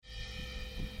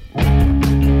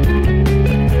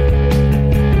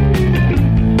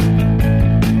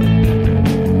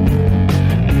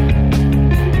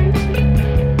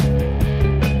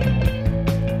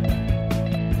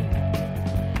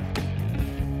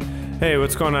Hey,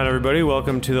 what's going on, everybody?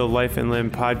 Welcome to the Life and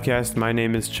Limb podcast. My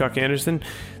name is Chuck Anderson.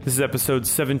 This is episode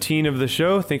 17 of the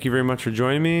show. Thank you very much for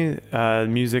joining me.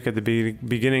 Music at the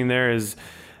beginning there is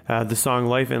the song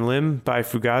Life and Limb by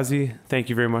Fugazi. Thank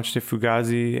you very much to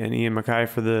Fugazi and Ian MacKaye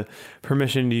for the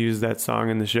permission to use that song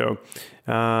in the show.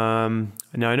 Now,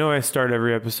 I know I start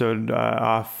every episode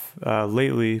off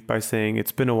lately by saying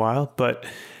it's been a while, but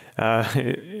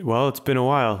it's been a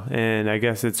while, and I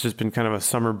guess it's just been kind of a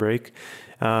summer break.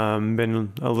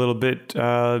 Been a little bit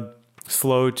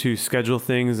slow to schedule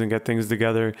things and get things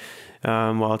together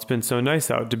while it's been so nice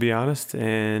out, to be honest.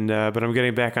 And but I'm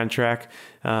getting back on track.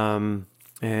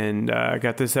 And I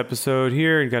got this episode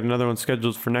here and got another one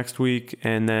scheduled for next week.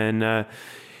 And then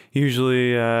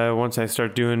usually once I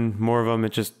start doing more of them,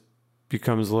 it just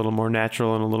becomes a little more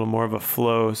natural and a little more of a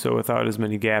flow. So without as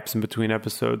many gaps in between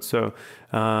episodes. So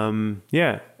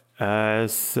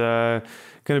it's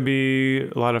going to be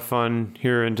a lot of fun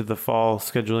here into the fall,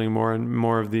 scheduling more and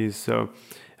more of these. So,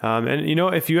 and you know,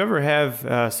 if you ever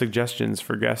have suggestions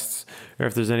for guests, or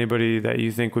if there's anybody that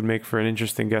you think would make for an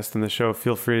interesting guest on the show,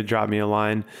 feel free to drop me a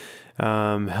line,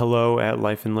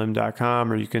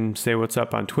 hello@lifeandlimb.com, or you can say what's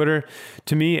up on Twitter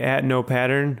to me at no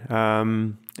pattern.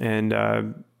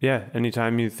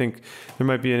 Anytime you think there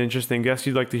might be an interesting guest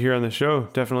you'd like to hear on the show,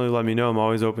 definitely let me know. I'm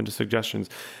always open to suggestions.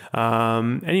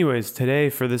 Anyways, today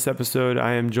for this episode,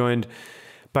 I am joined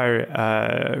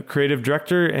by creative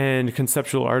director and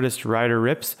conceptual artist Ryder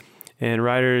Ripps. And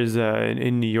Ryder is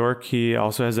in New York. He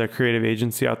also has a creative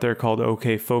agency out there called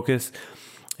OK Focus.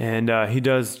 And he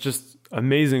does just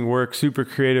amazing work, super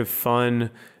creative, fun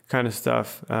kind of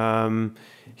stuff.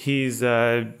 He's,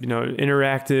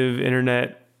 interactive,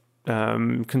 internet,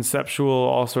 conceptual,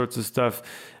 all sorts of stuff,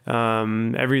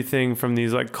 everything from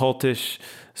these like cultish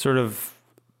sort of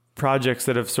projects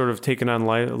that have sort of taken on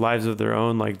lives of their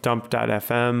own, like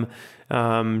Dump.fm,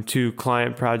 to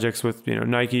client projects with,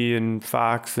 Nike and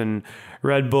Fox and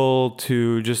Red Bull,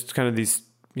 to just kind of these,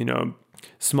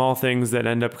 small things that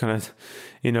end up kind of,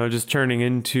 just turning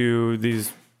into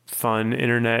these fun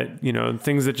internet,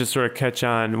 things that just sort of catch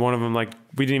on. One of them, like,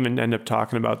 we didn't even end up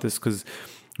talking about this because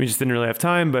we just didn't really have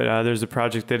time, but there's a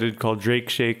project they did called Drake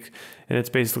Shake, and it's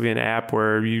basically an app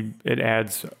where it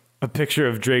adds a picture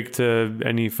of Drake to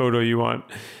any photo you want.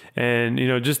 And,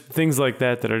 just things like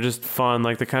that are just fun,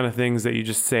 like the kind of things that you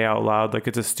just say out loud, like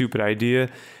it's a stupid idea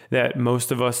that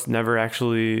most of us never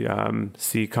actually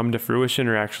see come to fruition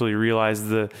or actually realize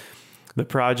the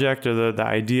project or the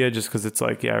idea, just because it's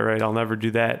like, yeah, right, I'll never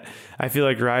do that. I feel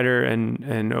like Ryder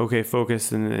and OK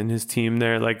Focus and his team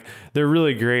there, like, they're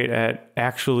really great at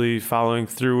actually following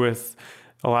through with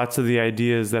lots of the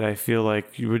ideas that I feel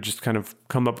like you would just kind of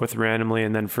come up with randomly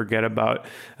and then forget about.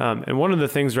 And one of the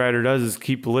things Ryder does is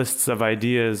keep lists of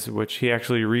ideas, which he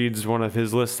actually reads one of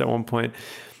his lists at one point.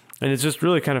 And it's just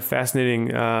really kind of fascinating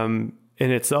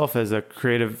in itself as a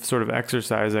creative sort of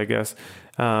exercise, I guess.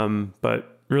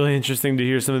 But really interesting to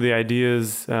hear some of the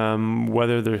ideas,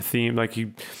 whether they're themed, like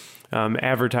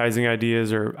advertising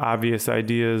ideas or obvious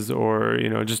ideas, or,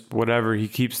 just whatever. He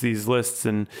keeps these lists,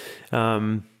 and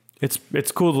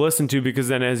it's cool to listen to, because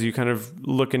then as you kind of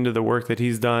look into the work that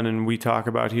he's done and we talk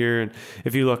about here, and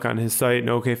if you look on his site and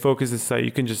OK Focus's site,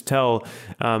 you can just tell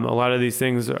a lot of these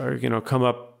things are, come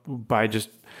up by just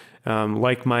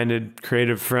like-minded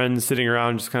creative friends sitting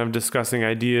around just kind of discussing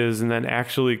ideas and then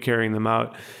actually carrying them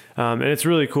out. And it's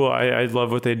really cool. I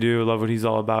love what they do, love what he's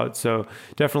all about. So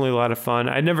definitely a lot of fun.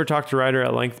 I'd never talked to Ryder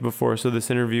at length before, so this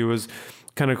interview was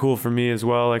kind of cool for me as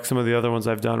well. Like some of the other ones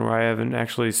I've done where I haven't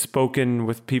actually spoken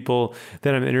with people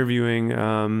that I'm interviewing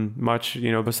much,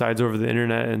 besides over the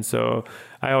internet. And so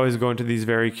I always go into these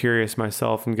very curious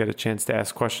myself and get a chance to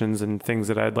ask questions and things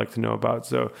that I'd like to know about.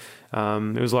 So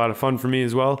it was a lot of fun for me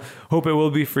as well. Hope it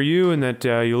will be for you, and that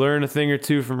you learn a thing or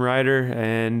two from Ryder.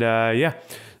 And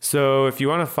so if you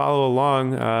want to follow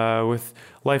along with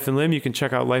Life and Limb, you can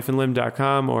check out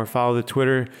lifeandlimb.com or follow the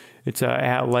Twitter. It's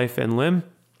at Life and Limb.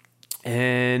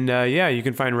 And you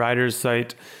can find Ryder's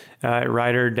site at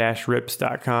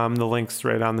ryder-rips.com. The link's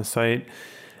right on the site.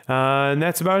 And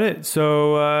that's about it.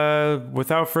 So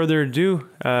without further ado,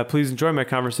 please enjoy my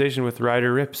conversation with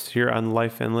Ryder Ripps here on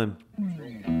Life and Limb.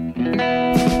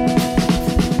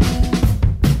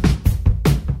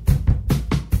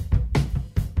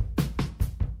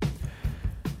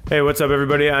 Hey, what's up,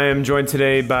 everybody? I am joined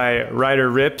today by Ryder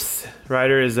Ripps.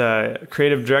 Ryder is a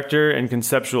creative director and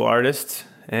conceptual artist.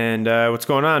 And what's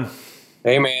going on?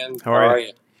 Hey, man. How are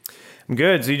you? I'm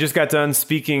good. So you just got done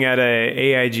speaking at a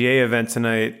AIGA event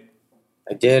tonight.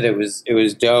 I did. It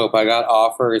was dope. I got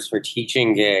offers for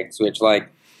teaching gigs, which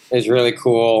is really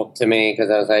cool to me, because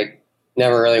I was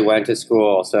never really went to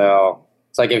school. So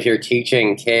it's like if you're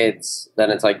teaching kids,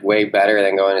 then it's like way better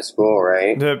than going to school,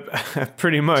 right?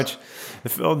 Pretty much.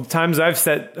 The times I've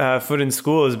set foot in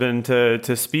school has been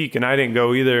to speak, and I didn't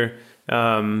go either.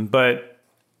 But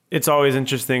it's always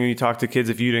interesting when you talk to kids.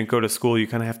 If you didn't go to school, you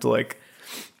kind of have to like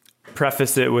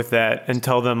preface it with that and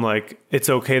tell them like it's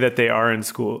okay that they are in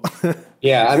school.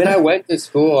 Yeah, I mean, I went to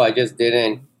school, I just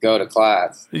didn't go to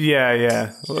class.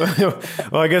 Yeah.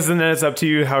 Well, I guess then it's up to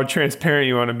you how transparent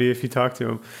you want to be if you talk to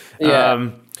them.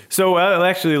 Yeah. So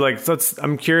actually, like,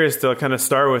 I'm curious to kind of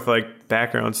start with like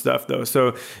background stuff though.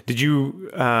 So did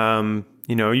you,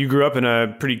 you grew up in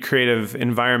a pretty creative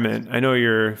environment. I know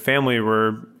your family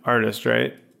were artists,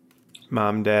 right?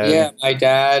 Mom, dad. Yeah, my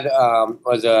dad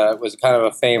was kind of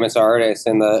a famous artist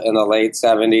in the late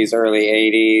 '70s, early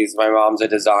 '80s. My mom's a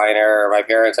designer. My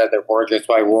parents had their portraits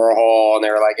by Warhol, and they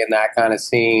were like in that kind of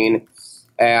scene.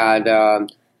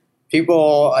 And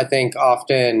people, I think,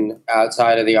 often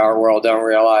outside of the art world don't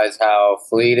realize how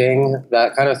fleeting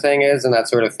that kind of thing is, and that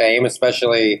sort of fame,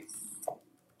 especially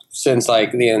since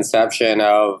like the inception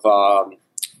of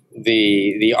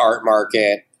the art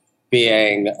market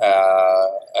being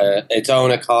its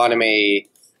own economy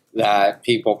that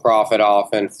people profit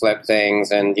off and flip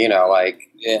things, and like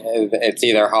it's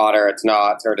either hot or it's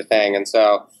not, sort of thing. And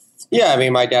so, yeah, I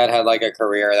mean, my dad had like a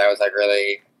career that was like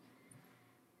really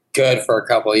good for a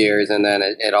couple of years, and then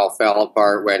it all fell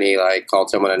apart when he like called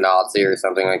someone a Nazi or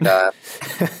something like that.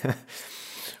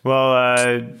 Well,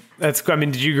 I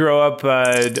mean, did you grow up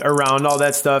around all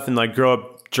that stuff and like grow up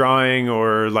drawing,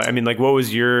 or like, I mean, like, what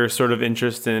was your sort of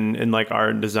interest in like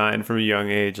art and design from a young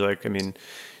age? Like, I mean,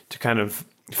 to kind of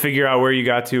figure out where you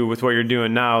got to with what you're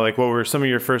doing now, like what were some of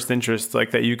your first interests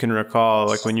like that you can recall,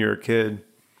 like when you were a kid?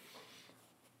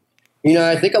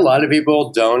 I think a lot of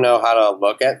people don't know how to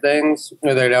look at things,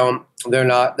 or they don't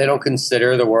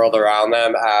consider the world around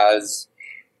them as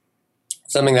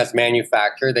something that's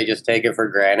manufactured. They just take it for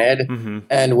granted. Mm-hmm.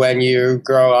 And when you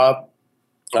grow up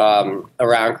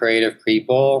around creative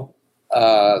people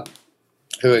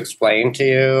who explain to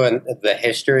you and the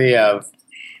history of,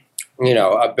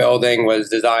 a building was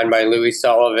designed by Louis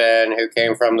Sullivan, who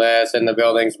came from this, and the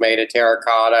building's made of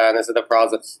terracotta, and this is the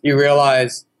process. You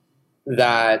realize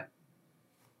that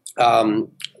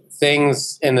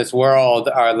things in this world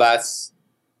are less.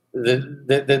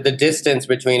 The distance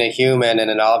between a human and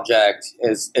an object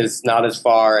is not as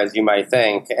far as you might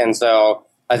think, and so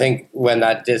I think when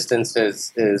that distance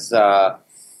is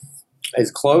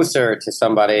closer to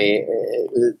somebody,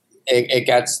 it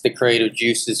gets the creative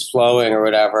juices flowing or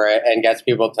whatever, and gets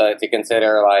people to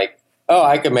consider like, oh,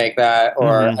 I could make that,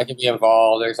 or I could be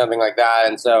involved, or something like that.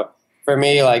 And so for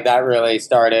me, like, that really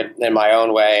started in my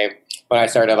own way when I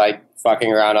started like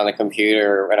fucking around on the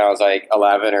computer when I was like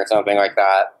 11 or something like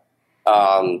that.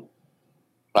 I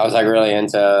was like really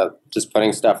into just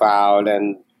putting stuff out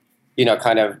and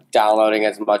kind of downloading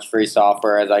as much free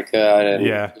software as I could,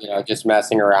 and just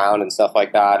messing around and stuff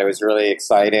like that. It was really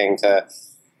exciting to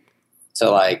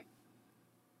like,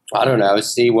 I don't know,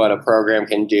 see what a program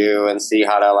can do and see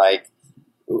how to like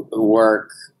work,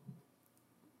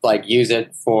 like use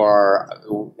it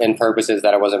in purposes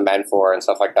that it wasn't meant for and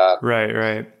stuff like that.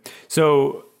 Right.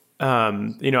 So, I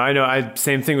know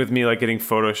same thing with me, like getting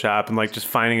Photoshop and like just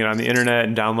finding it on the internet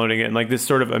and downloading it, and like this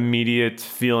sort of immediate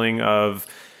feeling of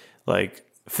like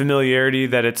familiarity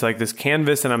that it's like this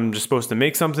canvas and I'm just supposed to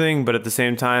make something, but at the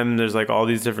same time there's like all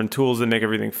these different tools that make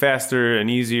everything faster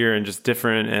and easier and just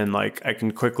different, and like I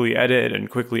can quickly edit and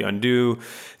quickly undo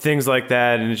things like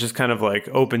that, and it just kind of like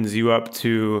opens you up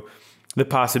to the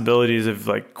possibilities of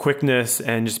like quickness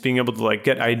and just being able to like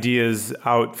get ideas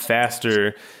out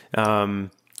faster.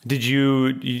 Did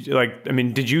you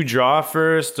draw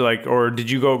first, like, or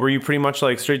were you pretty much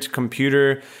like straight to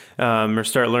computer, or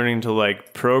start learning to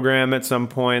like program at some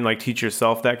point, like teach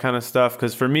yourself that kind of stuff?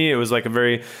 Because for me, it was like a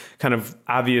very kind of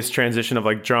obvious transition of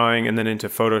like drawing and then into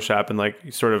Photoshop, and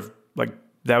like sort of like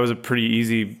that was a pretty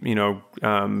easy,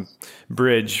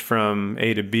 bridge from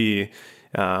A to B.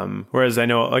 Whereas I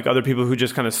know like other people who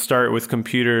just kind of start with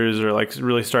computers or like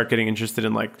really start getting interested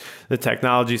in like the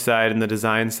technology side and the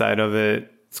design side of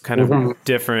it. It's kind of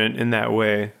different in that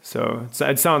way. So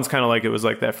it sounds kind of like it was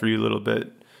like that for you a little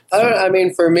bit. I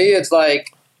mean, for me, it's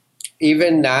like,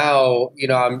 even now,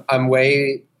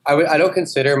 I don't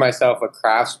consider myself a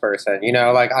crafts person,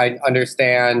 like I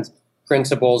understand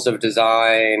principles of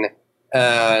design,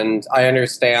 and I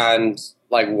understand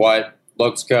like what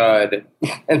looks good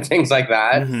and things like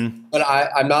that. Mm-hmm. But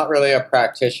I'm not really a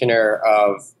practitioner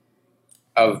of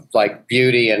like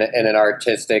beauty in an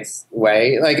artistic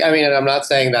way. Like, I mean, and I'm not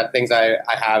saying that things I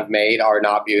have made are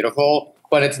not beautiful,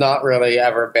 but it's not really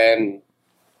ever been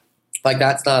like,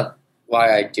 that's not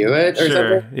why I do it or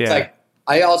Sure, something. yeah. It's like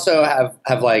I also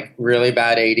have like really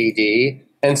bad ADD,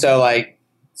 and so like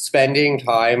spending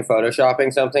time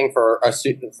photoshopping something for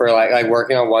like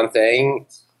working on one thing,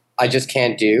 I just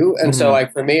can't do. And so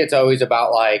like for me, it's always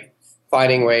about like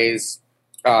finding ways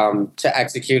to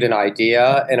execute an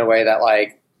idea in a way that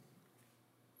like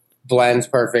blends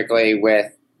perfectly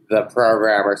with the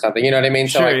program or something. You know what I mean?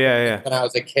 So Sure, like yeah. when I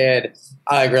was a kid,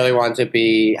 I like really wanted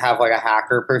to have like a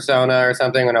hacker persona or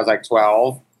something when I was like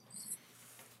 12.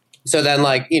 So then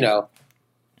like, you know,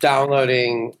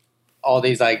 downloading all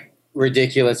these like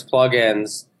ridiculous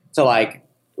plugins to like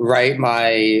write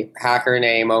my hacker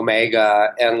name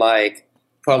Omega and like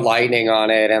put lightning on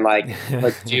it and like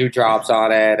put dewdrops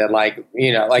on it and like,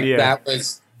 you know, like Yeah.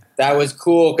 that was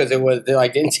cool because it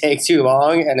like didn't take too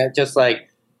long and it just like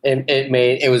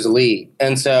it was lead.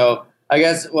 And so I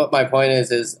guess what my point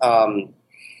is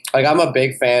like I'm a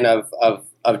big fan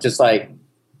of just like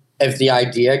if the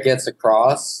idea gets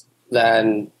across,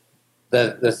 then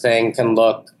the thing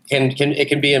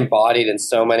can be embodied in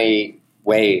so many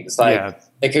ways. Like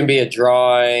it can be a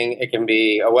drawing, it can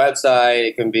be a website,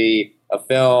 it can be a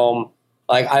film.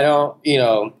 Like I don't, you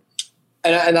know,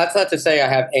 and that's not to say I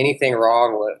have anything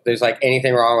wrong with. There's like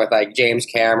anything wrong with like James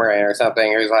Cameron or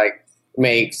something who's like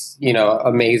makes, you know,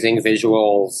 amazing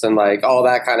visuals and like all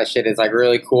that kind of shit is like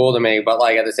really cool to me. But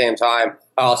like at the same time,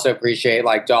 I also appreciate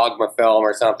like Dogma Film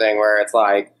or something where it's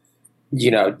like, you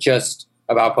know, just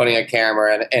about putting a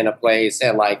camera in a place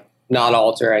and like not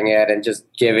altering it and just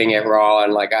giving it raw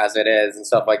and like as it is and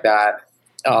stuff like that.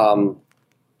 I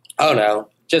don't know.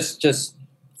 Just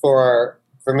for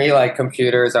me, like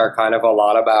computers are kind of a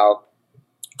lot about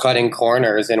cutting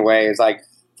corners in ways. Like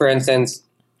for instance,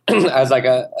 as like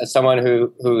someone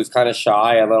who's kind of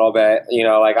shy a little bit, you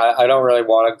know, like I don't really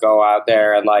want to go out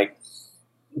there and like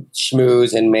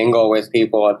schmooze and mingle with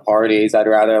people at parties. I'd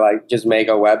rather like just make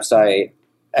a website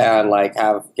and like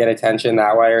get attention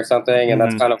that way or something. And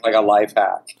that's kind of like a life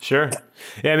hack. Sure.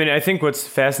 Yeah. I mean, I think what's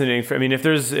fascinating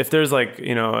if there's like,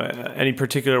 you know, any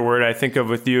particular word I think of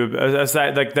with you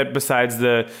aside like that, besides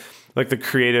the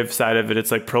creative side of it,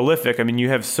 it's like prolific. I mean, you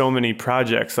have so many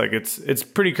projects, like it's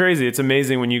pretty crazy. It's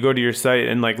amazing when you go to your site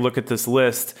and like look at this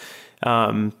list.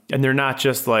 And they're not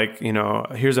just like, you know,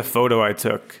 here's a photo I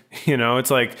took, you know,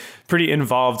 it's like pretty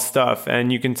involved stuff.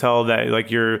 And you can tell that like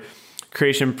your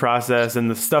creation process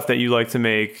and the stuff that you like to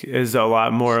make is a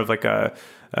lot more of like a,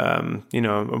 you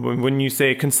know, when you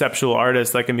say conceptual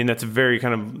artist, like, I mean, that's very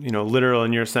kind of, you know, literal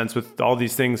in your sense with all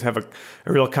these things have a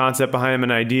real concept behind them,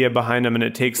 an idea behind them, and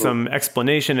it takes some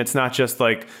explanation. It's not just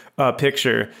like a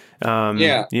picture,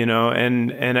 you know,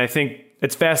 and I think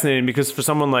it's fascinating because for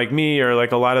someone like me or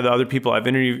like a lot of the other people I've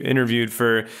interviewed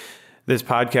for this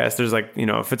podcast, there's like, you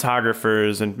know,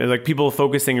 photographers and like people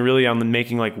focusing really on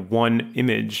making like one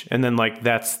image and then like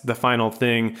that's the final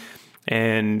thing.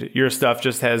 And your stuff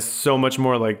just has so much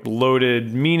more like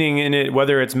loaded meaning in it,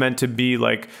 whether it's meant to be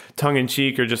like tongue in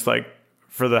cheek or just like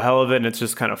for the hell of it and it's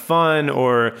just kind of fun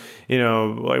or, you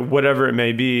know, like whatever it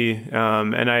may be.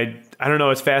 And I don't know,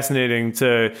 it's fascinating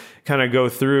to kind of go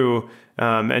through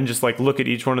and just like look at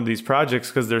each one of these projects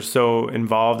because they're so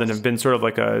involved and have been sort of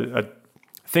like a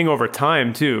thing over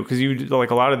time too. Because you like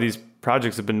a lot of these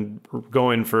projects have been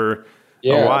going for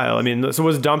a while. I mean,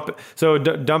 so Dump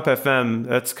FM,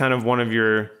 that's kind of one of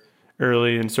your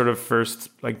early and sort of first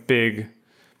like big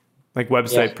like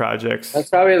website projects.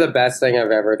 That's probably the best thing I've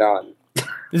ever done.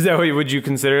 Is that what would you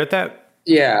consider it that?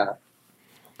 Yeah.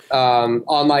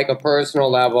 On like a personal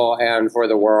level and for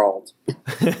the world.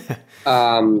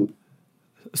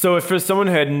 So if for someone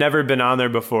who had never been on there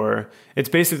before, it's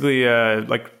basically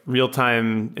like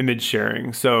real-time image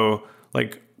sharing. So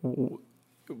like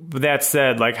that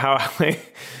said, like how,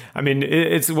 like, I mean,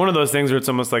 it's one of those things where it's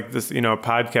almost like this, you know, a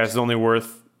podcast is only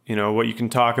worth, you know, what you can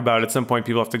talk about. At some point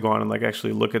people have to go on and like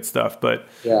actually look at stuff. But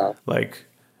yeah, like,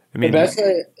 I mean,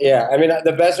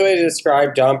 the best way to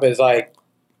describe Dump is like,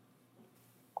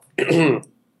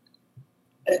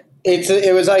 it's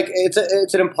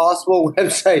an impossible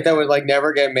website that would like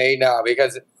never get made now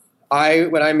because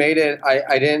when I made it,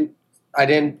 I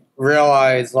didn't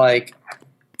realize like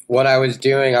what I was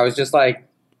doing. I was just like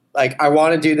I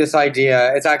want to do this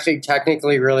idea. It's actually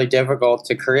technically really difficult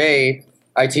to create.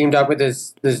 I teamed up with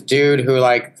this dude who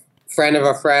like friend of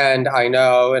a friend I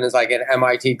know and is like an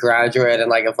MIT graduate and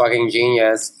like a fucking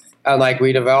genius. And like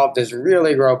we developed this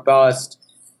really robust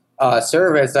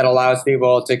service that allows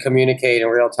people to communicate in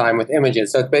real time with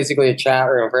images. So it's basically a chat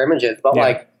room for images, but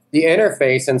like the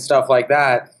interface and stuff like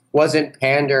that wasn't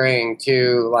pandering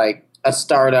to like a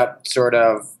startup sort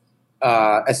of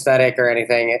aesthetic or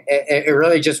anything. It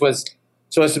really just was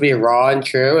supposed to be raw and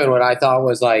true. And what I thought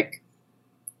was like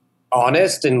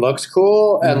honest and looks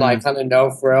cool and like kind of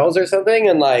no frills or something.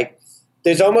 And like,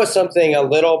 there's almost something a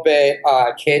little bit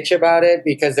kitsch about it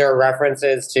because there are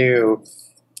references to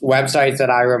websites that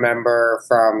I remember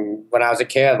from when I was a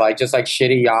kid, like just like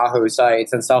shitty Yahoo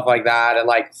sites and stuff like that. And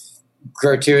like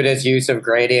gratuitous use of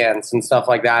gradients and stuff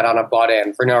like that on a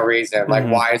button for no reason. Like,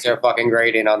 why is there a fucking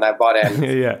gradient on that button?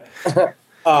 Yeah.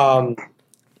 But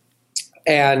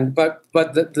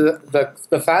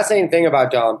the fascinating thing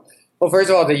about Dump, well, first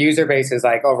of all, the user base is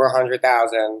like over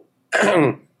 100,000.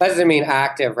 That doesn't mean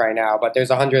active right now, but there's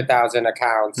 100,000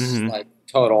 accounts like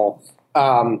total.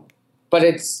 But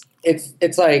it's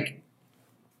like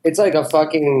a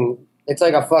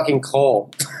fucking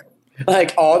cult.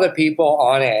 Like all the people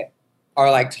on it are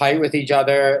like tight with each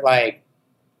other. Like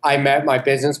I met my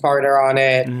business partner on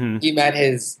it. He met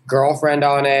his girlfriend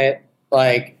on it.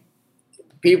 Like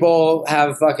people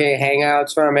have fucking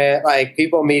hangouts from it. Like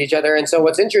people meet each other. And so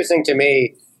what's interesting to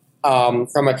me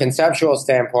from a conceptual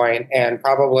standpoint, and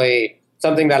probably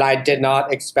something that I did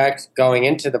not expect going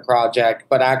into the project,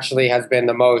 but actually has been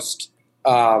the most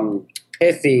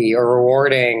pithy or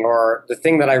rewarding, or the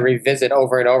thing that I revisit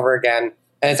over and over again,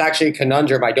 and it's actually a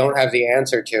conundrum, I don't have the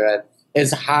answer to it,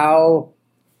 is how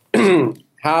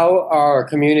our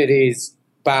communities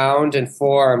bound and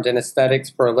formed and aesthetics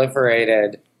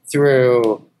proliferated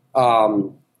through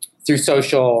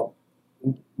social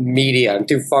media and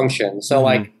through function. So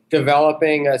like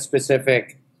developing a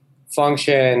specific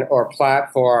function or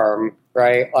platform,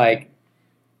 right? Like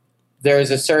there are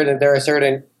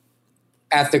certain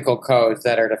ethical codes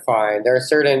that are defined. There are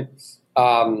certain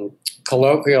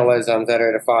colloquialisms that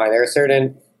are defined. There are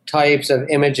certain types of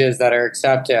images that are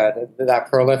accepted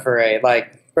that proliferate.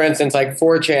 Like, for instance, like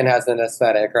 4chan has an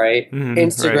aesthetic, right?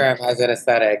 Instagram has an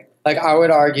aesthetic. Like, I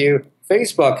would argue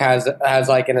Facebook has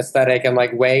like an aesthetic and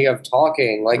like way of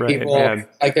talking. Like people,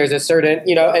 like there's a certain,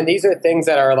 and these are things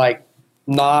that are like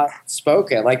not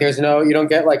spoken. Like you don't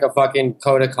get like a fucking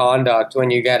code of conduct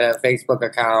when you get a Facebook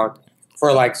account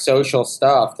for like social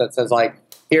stuff that says like,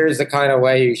 here's the kind of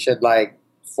way you should like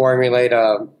formulate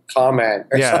a comment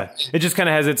or something. It just kind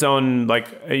of has its own, like,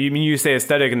 you say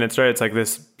aesthetic and it's right. It's like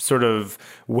this sort of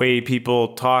way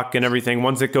people talk and everything.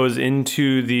 Once it goes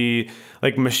into the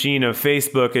like machine of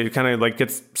Facebook, it kind of like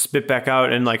gets spit back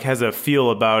out and like has a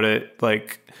feel about it.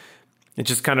 Like it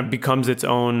just kind of becomes its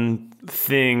own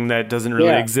thing that doesn't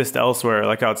really exist elsewhere,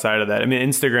 like outside of that. I mean,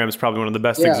 Instagram is probably one of the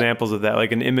best examples of that.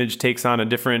 Like an image takes on a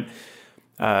different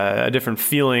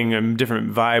feeling and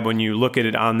different vibe when you look at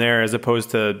it on there as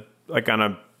opposed to like on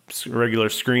a regular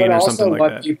screen or something like that. But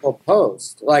also what people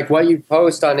post. Like what you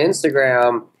post on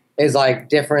Instagram is like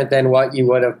different than what you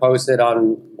would have posted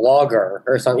on Blogger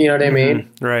or something. You know what I mean?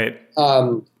 Right.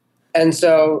 And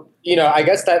so, I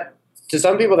guess that to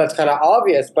some people that's kind of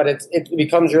obvious, but it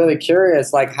becomes really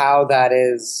curious, like how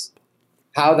that's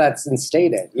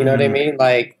instated. You know what I mean?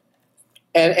 Like,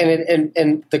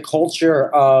 and the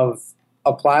culture of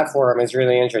a platform is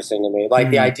really interesting to me. Like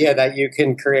the idea that you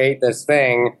can create this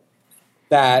thing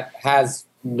that has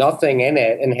nothing in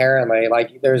it inherently.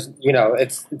 Like there's,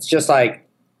 it's just like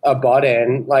a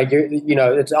button. Like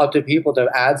it's up to people to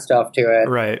add stuff to it,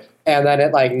 right? And then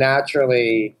it like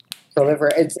naturally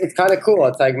proliferates. It's kind of cool.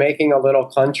 It's like making a little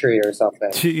country or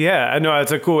something. Yeah, I know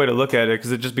it's a cool way to look at it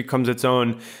because it just becomes its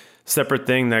own separate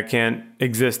thing that can't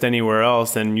exist anywhere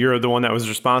else, and you're the one that was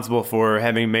responsible for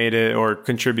having made it or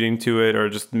contributing to it or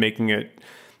just making it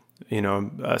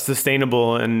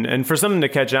sustainable and for something to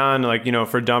catch on, like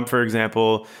for Dump, for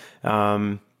example.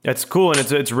 That's cool,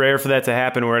 and it's rare for that to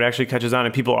happen where it actually catches on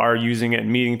and people are using it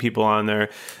and meeting people on there.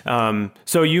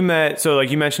 So you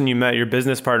mentioned you met your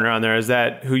business partner on there. Is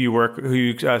that who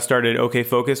you started OK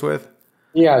Focus with?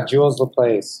 Yeah, Jules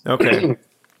LaPlace. Okay.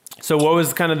 So what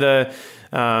was kind of the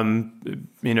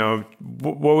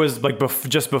what was like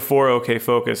just before OK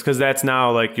Focus? Because that's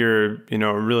now like your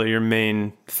really your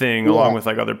main thing, along with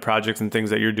like other projects and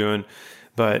things that you're doing.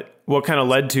 But what kind of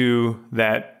led to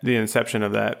the inception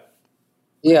of that?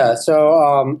 Yeah,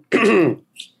 so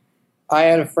I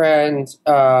had a friend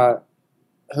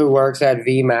who works at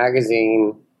V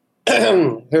Magazine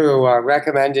who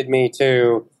recommended me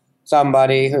to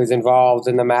somebody who's involved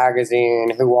in the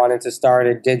magazine who wanted to start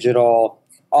a digital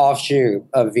offshoot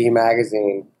of V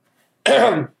Magazine.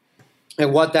 And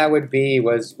what that would be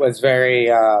was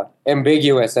very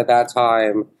ambiguous at that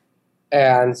time.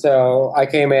 And so I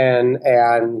came in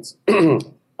and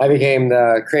I became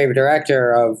the creative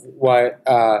director of what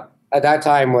at that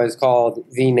time was called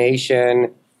V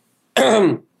Nation.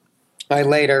 I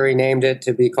later renamed it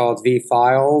to be called V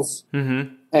Files.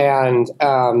 And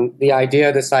the idea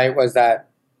of the site was that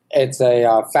it's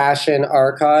a fashion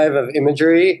archive of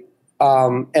imagery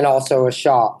and also a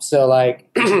shop. So like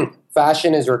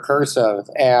fashion is recursive,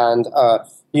 and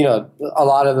you know, a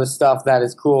lot of the stuff that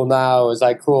is cool now is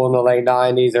like cool in the late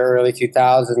 '90s or early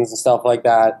 2000s and stuff like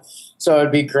that. So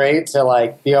it'd be great to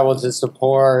like be able to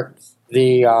support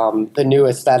the new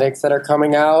aesthetics that are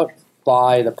coming out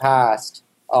by the past,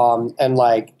 and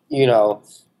like, you know,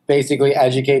 basically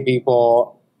educate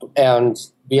people and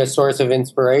be a source of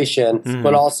inspiration,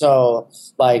 but also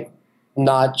like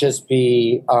not just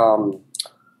be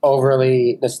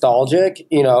overly nostalgic.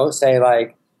 You know, say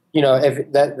like, you know,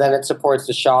 if that, then it supports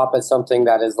the shop as something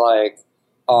that is like,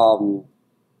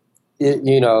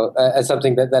 you know, as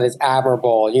something that is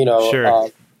admirable. You know,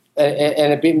 Sure.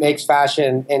 and it makes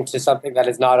fashion into something that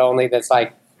is not only this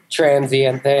like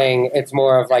transient thing, it's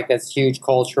more of like this huge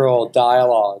cultural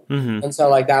dialogue. And so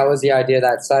like that was the idea of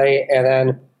that site. And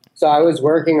then so I was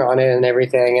working on it and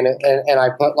everything, and I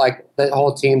put like the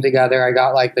whole team together. I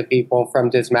got like the people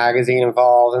from Dis Magazine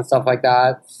involved and stuff like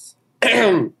that.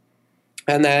 And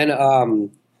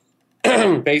then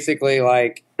basically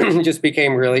like just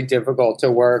became really difficult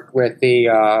to work with the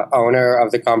owner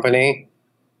of the company.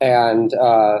 And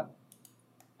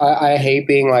I hate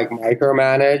being like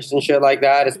micromanaged and shit like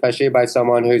that, especially by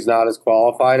someone who's not as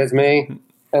qualified as me.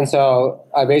 And so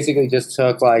I basically just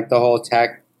took like the whole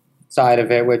tech side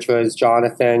of it, which was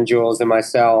Jonathan, Jules, and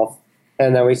myself.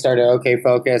 And then we started OK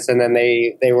Focus, and then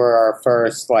they were our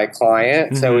first like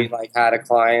client. So we like had a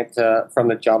client from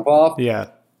the jump off. Yeah.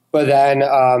 But then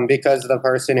because the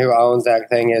person who owns that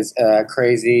thing is a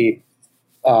crazy,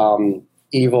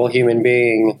 evil human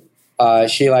being,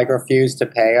 she like refused to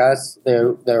pay us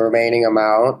the remaining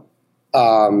amount,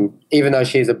 even though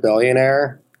she's a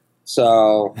billionaire.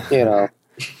 So, you know.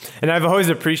 And I've always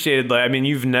appreciated, like, I mean,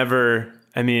 you've never,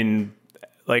 I mean,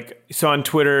 like, so on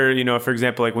Twitter, you know, for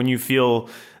example, like when you feel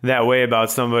that way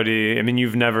about somebody, I mean,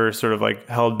 you've never sort of like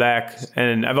held back.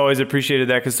 And I've always appreciated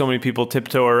that because so many people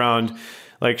tiptoe around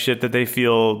like shit that they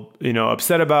feel, you know,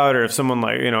 upset about, or if someone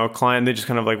like, you know, a client, they just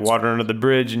kind of like water under the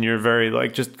bridge, and you're very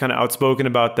like just kind of outspoken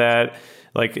about that.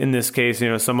 Like in this case, you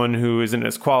know, someone who isn't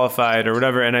as qualified or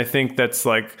whatever. And I think that's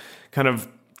like kind of,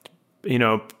 you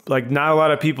know, like not a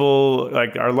lot of people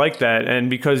like are like that. And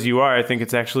because you are, I think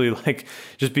it's actually like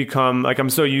just become like, I'm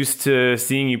so used to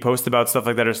seeing you post about stuff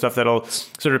like that, or stuff that'll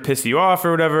sort of piss you off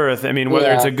or whatever. I mean,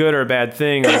 whether it's a good or a bad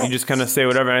thing, like you just kind of say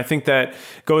whatever. And I think that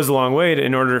goes a long way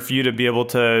in order for you to be able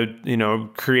to, you know,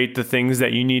 create the things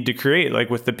that you need to create,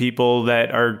 like with the people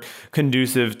that are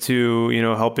conducive to, you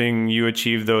know, helping you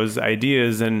achieve those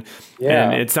ideas. And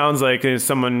it sounds like as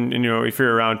someone, you know, if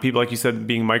you're around people, like you said,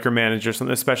 being micromanaged or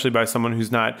something, especially by someone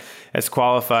who's not as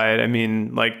qualified, I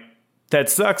mean, like that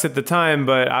sucks at the time,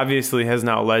 but obviously has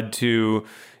now led to,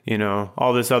 you know,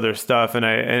 all this other stuff.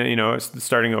 And you know,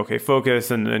 starting OK Focus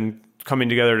and coming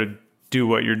together to do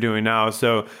what you're doing now.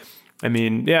 So, I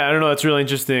mean, yeah, I don't know. It's really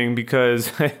interesting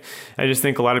because I just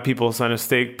think a lot of people kind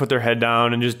of put their head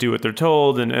down and just do what they're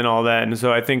told and all that. And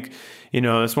so I think, you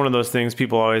know, it's one of those things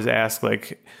people always ask,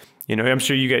 like, you know, I'm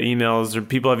sure you get emails or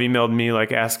people have emailed me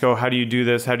like, ask, oh, how do you do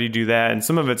this? How do you do that? And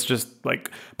some of it's just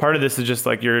like, part of this is just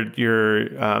like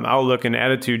your outlook and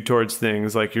attitude towards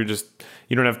things. Like you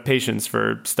don't have patience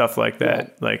for stuff like that.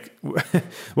 Yeah. Like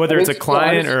whether it's a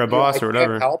client or a boss or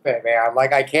whatever. I can't help it, man.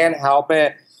 Like I can't help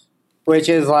it, which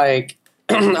is like,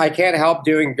 I can't help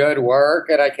doing good work,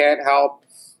 and I can't help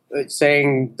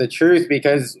saying the truth,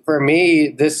 because for me,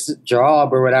 this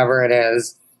job or whatever it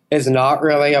is not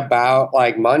really about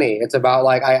like money. It's about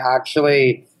like, I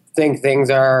actually think things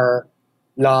are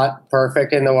not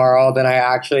perfect in the world, and I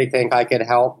actually think I could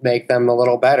help make them a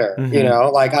little better. You know,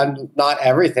 like I'm not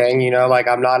everything, you know, like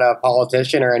I'm not a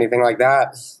politician or anything like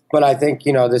that, but I think,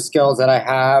 you know, the skills that I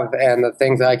have and the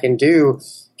things that I can do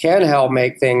can help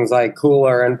make things like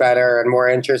cooler and better and more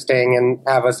interesting and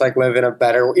have us like live in a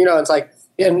better, you know, it's like,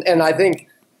 and I think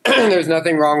there's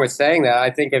nothing wrong with saying that. I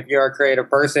think if you're a creative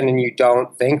person and you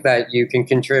don't think that you can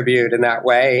contribute in that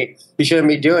way, you shouldn't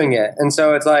be doing it. And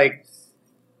so it's like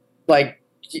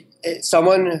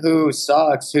someone who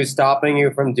sucks, who's stopping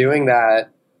you from doing that,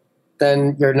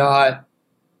 then you're not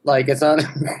like, it's not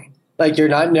like you're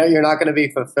not going to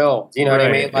be fulfilled. You know what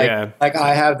I mean? Like, like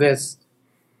I have this,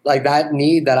 like that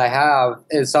need that I have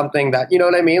is something that, you know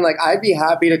what I mean? Like I'd be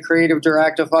happy to creative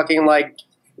direct a fucking like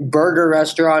burger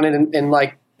restaurant in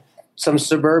like some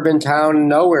suburban town in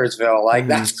Nowheresville. Like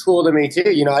that's cool to me too.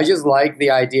 You know, I just like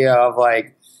the idea of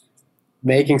like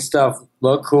making stuff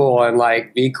look cool and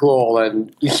like be cool,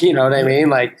 and you know what I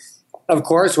mean? Like, of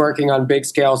course, working on big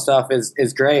scale stuff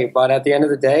is great, but at the end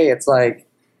of the day, it's like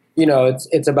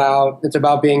it's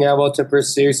about being able to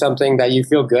pursue something that you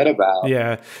feel good about.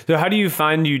 Yeah. So how do you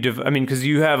find I mean, because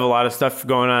you have a lot of stuff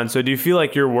going on. So do you feel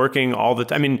like you're working all the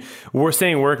time? I mean, we're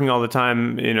saying working all the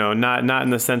time, not in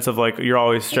the sense of like you're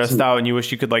always stressed out and you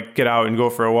wish you could like get out and go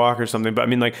for a walk or something. But I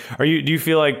mean, like, do you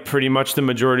feel like pretty much the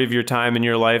majority of your time in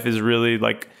your life is really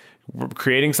like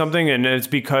creating something, and it's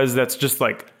because that's just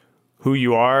like who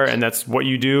you are and that's what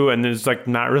you do, and there's like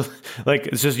not really like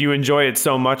it's just you enjoy it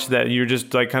so much that you're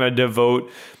just like kind of devote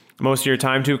most of your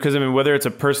time to? Because I mean, whether it's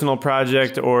a personal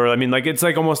project or I mean, like it's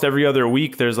like almost every other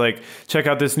week there's like check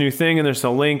out this new thing and there's a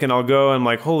link and I'll go and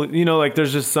like holy, like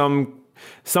there's just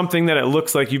something that it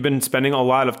looks like you've been spending a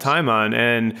lot of time on.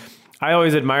 And I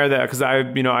always admire that because I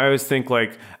always think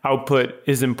like output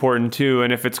is important too.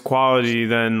 And if it's quality,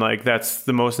 then like that's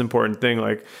the most important thing,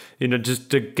 like,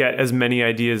 just to get as many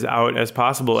ideas out as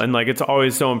possible. And like, it's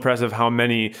always so impressive how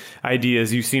many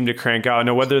ideas you seem to crank out.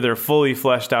 Now, whether they're fully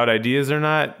fleshed out ideas or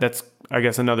not, that's, I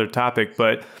guess, another topic.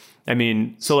 But I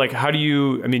mean, so like, do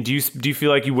you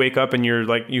feel like you wake up and you're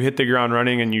like, you hit the ground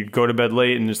running and you go to bed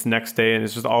late and just the next day and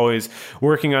it's just always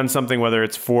working on something, whether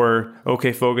it's for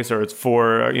OK Focus or it's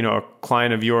for, a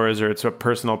client of yours or it's a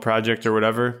personal project or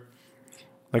whatever?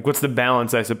 Like, what's the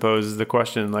balance, I suppose, is the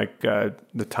question, like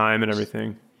the time and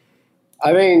everything.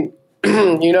 I mean,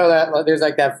 that there's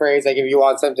like that phrase, like if you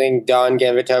want something done,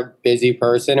 give it to a busy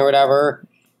person or whatever.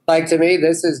 Like to me,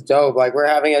 this is dope. Like we're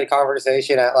having a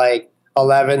conversation at like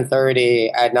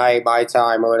 11:30 at night, my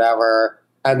time or whatever.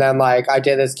 And then like I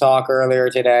did this talk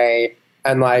earlier today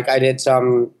and like I did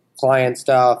some client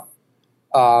stuff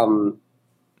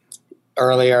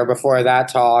earlier before that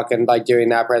talk and like doing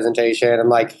that presentation. And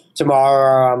like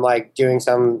tomorrow I'm like doing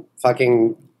some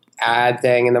fucking ad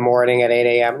thing in the morning at 8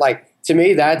 a.m. Like to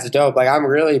me, that's dope. Like I'm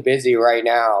really busy right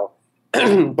now.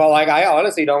 But like I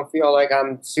honestly don't feel like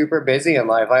I'm super busy in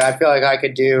life. Like I feel like I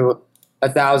could do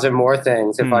 1,000 more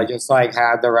things if I just like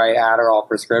had the right Adderall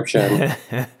prescription.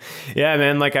 Yeah,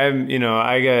 man. Like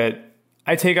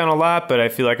I take on a lot, but I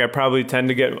feel like I probably tend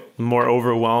to get more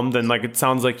overwhelmed and like it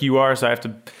sounds like you are. So I have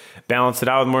to balance it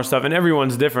out with more stuff, and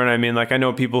everyone's different. I mean, like I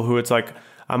know people who it's like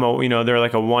they're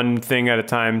like a one thing at a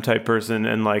time type person,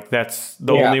 and like that's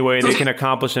the only way they can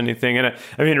accomplish anything. And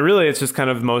I mean, really, it's just kind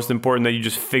of most important that you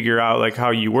just figure out like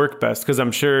how you work best. Because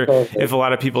I'm sure if a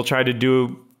lot of people try to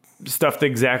do stuff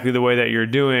exactly the way that you're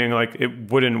doing, like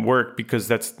it wouldn't work because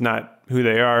that's not who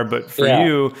they are. But for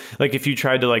you, like if you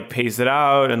tried to like pace it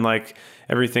out and like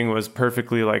everything was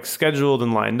perfectly like scheduled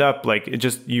and lined up, like it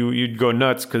just you'd go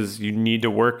nuts because you need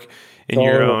to work in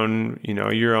your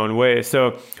own way.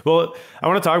 So, well, I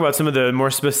want to talk about some of the more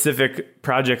specific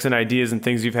projects and ideas and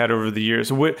things you've had over the years.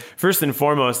 So first and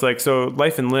foremost, like, so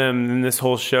Life and Limb in this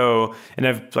whole show, and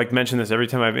I've like mentioned this every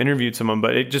time I've interviewed someone,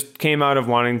 but it just came out of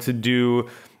wanting to do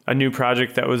a new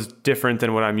project that was different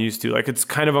than what I'm used to. Like, it's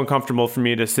kind of uncomfortable for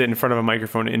me to sit in front of a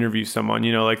microphone and interview someone,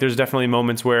 like there's definitely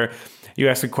moments where you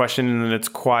ask a question and then it's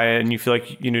quiet and you feel like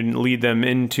you didn't lead them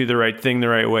into the right thing the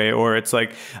right way. Or it's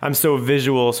like, I'm so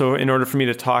visual. So in order for me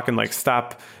to talk and like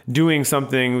stop doing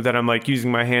something that I'm like using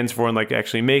my hands for and like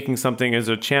actually making something is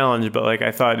a challenge, but like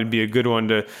I thought it'd be a good one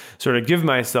to sort of give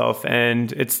myself.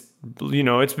 And it's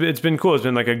been cool. It's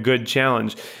been like a good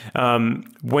challenge.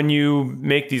 When you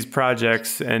make these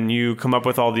projects and you come up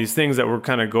with all these things that we're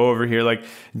kind of go over here, like,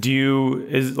 do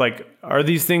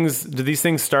these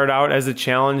things start out as a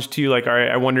challenge to you? Like, all right,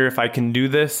 I wonder if I can do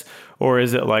this, or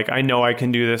is it like, I know I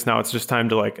can do this now, it's just time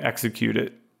to like execute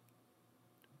it?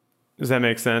 Does that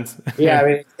make sense? Yeah. I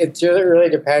mean, it really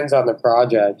depends on the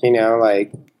project,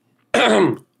 like,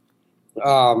 I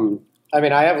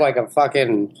mean, I have like a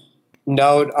fucking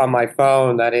note on my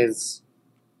phone that is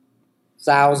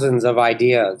thousands of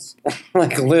ideas,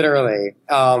 like literally.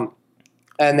 And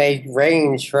they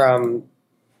range from,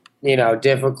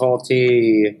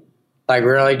 difficulty, like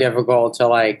really difficult to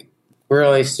like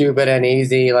really stupid and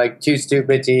easy, like too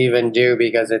stupid to even do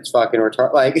because it's fucking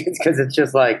retarded. Like, it's because it's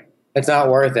just like, it's not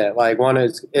worth it. Like one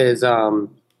is I'll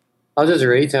just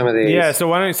read some of these. Yeah.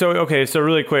 So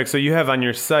really quick. So you have on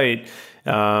your site,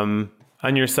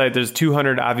 there's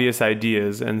 200 obvious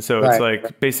ideas. And so it's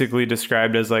like basically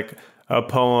described as like a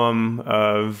poem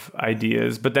of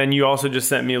ideas. But then you also just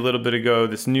sent me a little bit ago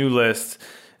this new list.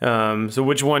 So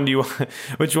which one do you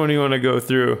want to go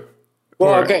through?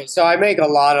 Well, okay. So I make a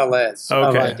lot of lists.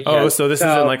 Okay. So this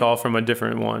isn't like all from a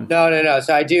different one. No.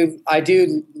 So I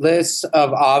do lists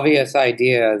of obvious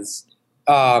ideas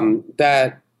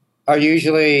that are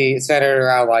usually centered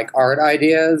around like art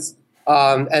ideas.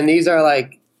 And these are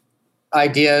like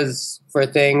ideas for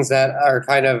things that are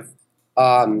kind of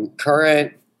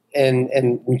current and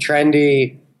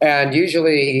trendy, and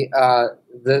usually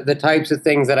the types of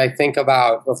things that I think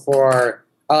about before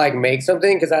I like make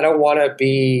something, because I don't want to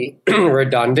be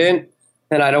redundant,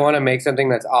 and I don't want to make something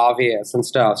that's obvious and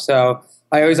stuff. So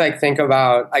I always like think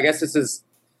about. I guess this is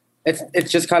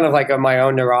it's just kind of like my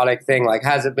own neurotic thing. Like,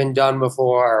 has it been done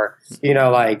before? You know,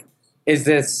 like is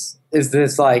this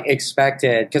like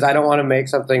expected? Because I don't want to make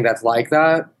something that's like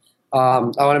that. I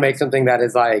want to make something that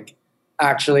is like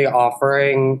actually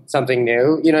offering something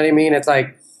new. You know what I mean? It's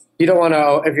like you don't want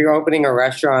to, if you're opening a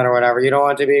restaurant or whatever, you don't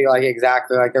want it to be like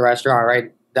exactly like the restaurant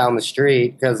right down the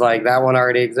street, because like that one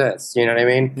already exists. You know what I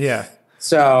mean? Yeah.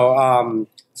 So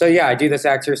yeah, I do this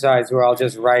exercise where I'll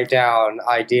just write down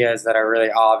ideas that are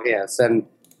really obvious. And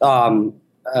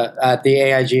at the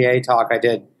AIGA talk I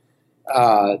did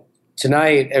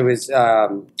tonight, it was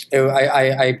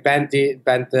I bent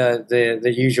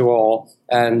the usual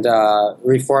and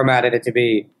reformatted it to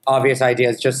be obvious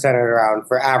ideas just centered around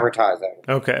for advertising.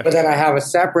 Okay. But then I have a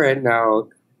separate note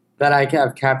that I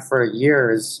have kept for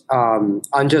years on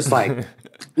just like,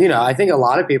 I think a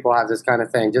lot of people have this kind of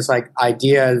thing, just like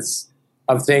ideas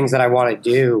of things that I want to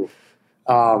do.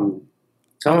 Some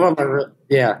of them are,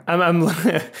 yeah. I'm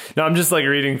no, I'm just like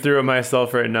reading through it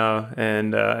myself right now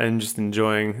and just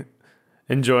enjoying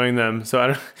them. So I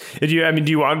don't.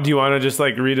 Do you want to just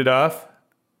like read it off?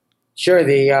 Sure.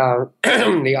 The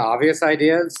the obvious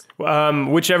ideas.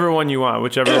 Whichever one you want.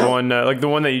 Whichever one, like the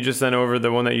one that you just sent over,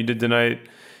 the one that you did tonight,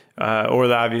 or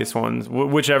the obvious ones.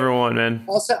 Whichever one, man.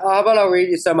 Also, how about I'll read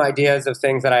you some ideas of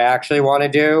things that I actually want to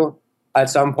do at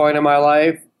some point in my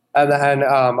life, and then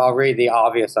I'll read the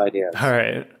obvious ideas. All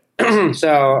right.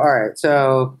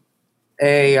 So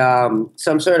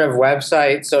some sort of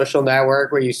website, social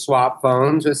network where you swap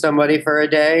phones with somebody for a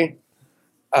day.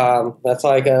 That's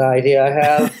like an idea I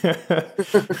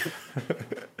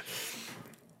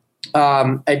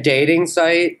have. A dating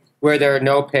site where there are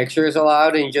no pictures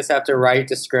allowed and you just have to write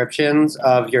descriptions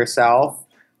of yourself.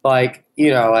 Like,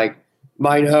 like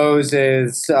my nose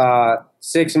is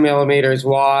 6 millimeters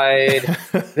wide.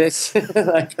 This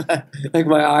like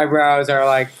my eyebrows are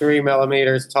like 3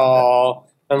 millimeters tall,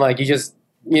 and like you just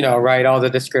write all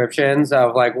the descriptions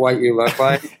of like what you look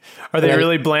like. Are they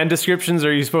really bland descriptions, or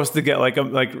are you supposed to get like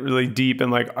really deep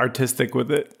and like artistic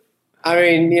with it? I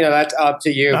mean, that's up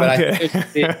to you, but Okay. I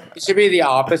think it should be the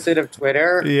opposite of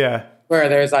Twitter. Yeah. Where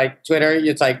there's like Twitter,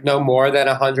 it's like no more than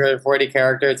 140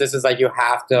 characters. This is like you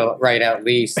have to write at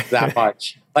least that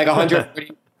much, like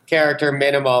 140 character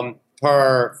minimum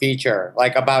per feature,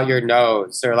 like about your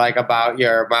nose or like about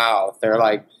your mouth or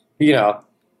like, yeah.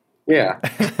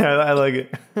 I like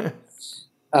it.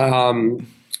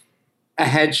 A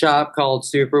head shop called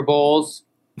Super Bowls,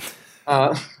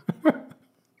 a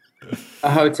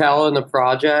hotel in the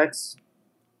projects,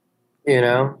 What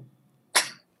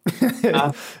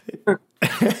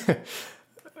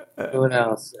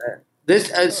else?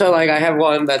 So like I have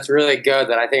one that's really good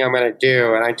that I think I'm going to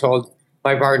do, and I told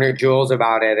my partner Jules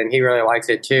about it, and he really likes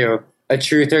it too. A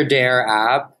Truth or Dare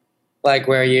app, like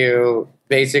where you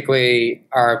basically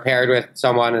are paired with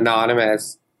someone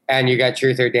anonymous, and you get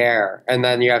Truth or Dare, and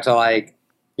then you have to like,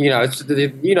 it's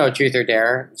Truth or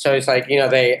Dare. So it's like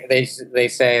they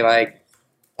say like,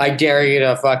 I dare you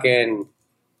to fucking,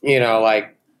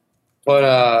 like put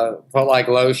like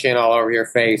lotion all over your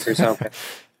face or something.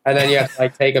 And then you have to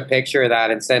like take a picture of that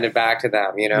and send it back to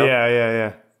them,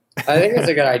 Yeah. I think it's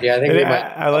a good idea. I think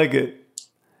I like it.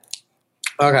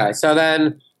 Okay, so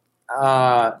then,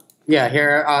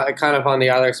 here, kind of on the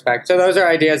other spec. So those are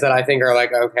ideas that I think are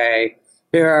like, okay,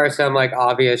 here are some like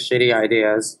obvious shitty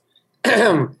ideas.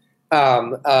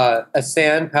 A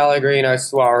San Pellegrino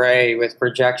soiree with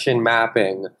projection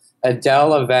mapping, a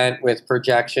Dell event with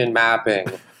projection mapping,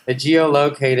 a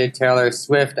geolocated Taylor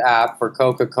Swift app for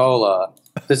Coca-Cola,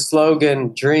 the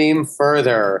slogan "Dream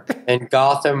Further" in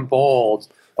Gotham bold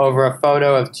over a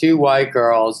photo of 2 white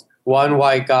girls, 1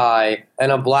 white guy,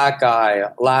 and a black guy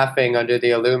laughing under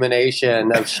the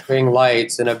illumination of string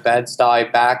lights in a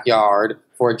Bed-Stuy backyard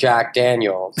for Jack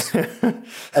Daniels.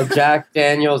 A Jack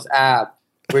Daniels app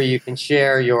where you can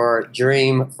share your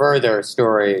Dream Further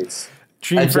stories.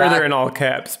 Dream Further in all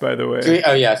caps, by the way.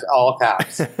 Oh, yes, all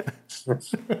caps.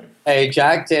 A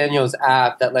Jack Daniels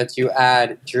app that lets you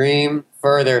add Dream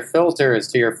Further filters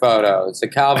to your photos. A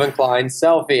Calvin Klein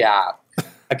selfie app.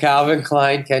 A Calvin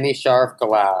Klein Kenny Scharf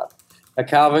collab. A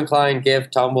Calvin Klein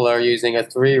gift tumbler using a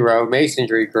 3-row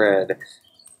masonry grid.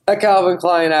 A Calvin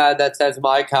Klein ad that says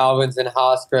 "My Calvin's in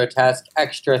Haas Grotesque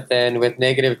extra thin" with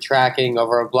negative tracking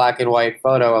over a black and white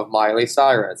photo of Miley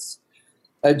Cyrus.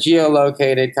 A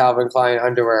geolocated Calvin Klein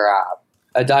underwear app.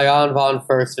 A Diane von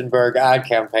Furstenberg ad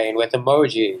campaign with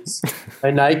emojis.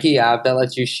 A Nike app that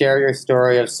lets you share your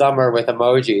story of summer with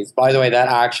emojis. By the way, that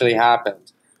actually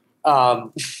happened. Sorry,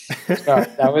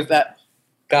 that was that.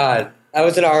 God, that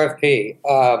was an RFP.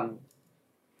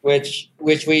 Which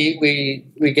we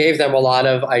gave them a lot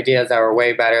of ideas that were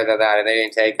way better than that, and they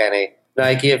didn't take any.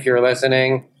 Nike, if you're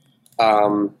listening,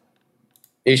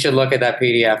 you should look at that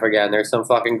PDF again. There's some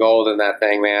fucking gold in that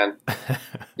thing, man.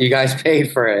 You guys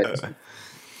paid for it.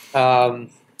 A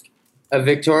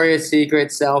Victoria's Secret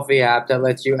selfie app that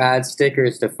lets you add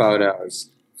stickers to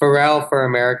photos. Pharrell for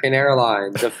American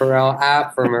Airlines. A Pharrell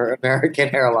app for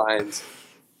American Airlines.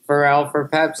 Pharrell for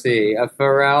Pepsi. A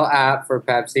Pharrell app for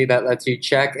Pepsi that lets you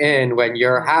check in when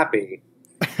you're happy.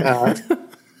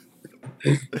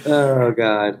 Oh,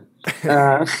 God.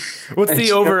 What's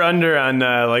the over under on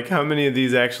like how many of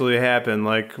these actually happen?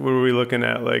 Like, what are we looking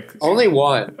at? Like only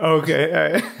one. Okay.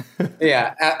 All right.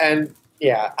 Yeah. And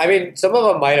yeah, I mean, some of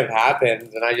them might have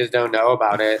happened and I just don't know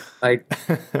about it. Like,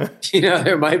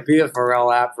 there might be a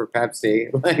Pharrell app for Pepsi.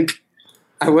 Like,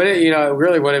 I wouldn't, it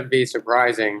really wouldn't be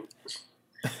surprising.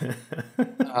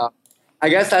 I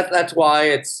guess that's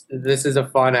why this is a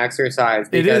fun exercise.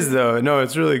 It is though. No,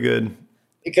 it's really good.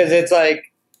 Because it's like,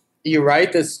 you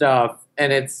write this stuff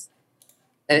and it's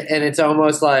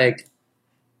almost like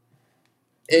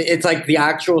it's like the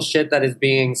actual shit that is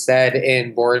being said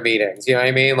in board meetings. You know what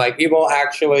I mean? Like people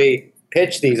actually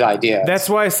pitch these ideas. That's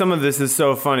why some of this is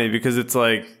so funny because it's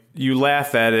like you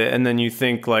laugh at it and then you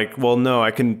think like, well, no,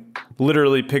 I can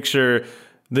literally picture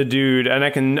the dude and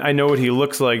I know what he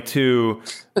looks like too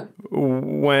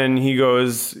when he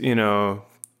goes,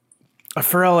 a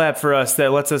Pharrell app for us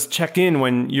that lets us check in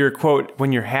when you're, quote,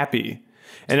 when you're happy.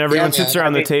 And everyone sits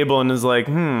around the table and is like,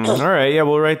 all right, yeah,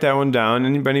 we'll write that one down.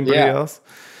 Anybody else?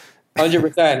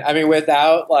 100%. I mean,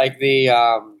 without like the,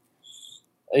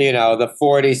 the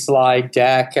 40 slide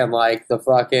deck and like the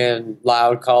fucking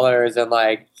loud colors and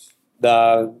like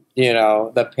the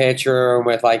pitch room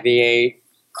with like the 8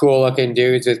 cool looking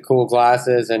dudes with cool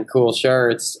glasses and cool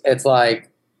shirts, it's like,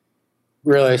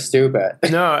 really stupid.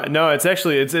 No, it's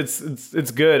actually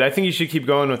it's good. I think you should keep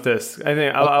going with this. I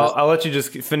think I'll let you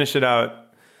just finish it out.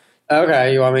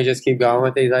 Okay, you want me to just keep going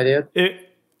with these ideas?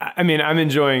 I'm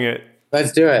enjoying it.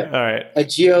 Let's do it. All right. A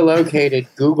geolocated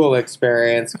Google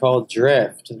experience called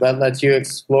Drift that lets you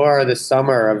explore the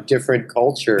summer of different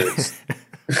cultures.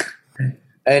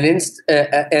 An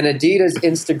Adidas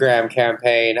Instagram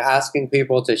campaign asking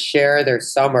people to share their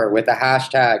summer with the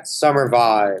hashtag summer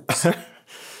vibes.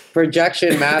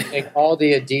 Projection mapping all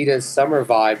the Adidas Summer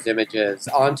Vibes images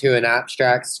onto an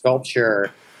abstract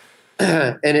sculpture.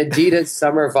 An Adidas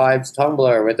Summer Vibes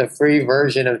Tumblr with a free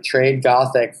version of Trade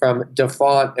Gothic from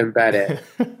Dafont embedded.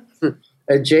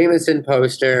 A Jameson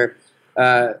poster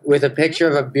with a picture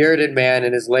of a bearded man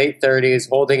in his late 30s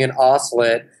holding an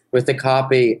oscillate with the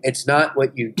copy, "It's not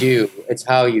what you do, it's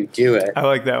how you do it." I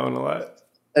like that one a lot.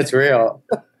 That's real.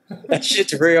 That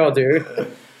shit's real, dude.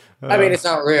 I mean, it's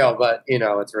not real, but,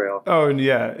 it's real. Oh,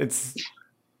 yeah.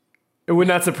 It would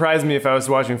not surprise me if I was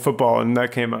watching football and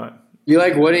that came on. You,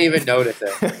 wouldn't even notice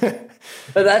it.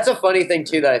 But that's a funny thing,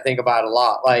 too, that I think about a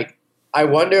lot. Like, I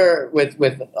wonder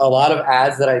with a lot of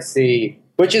ads that I see,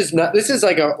 which is not, this is,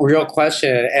 a real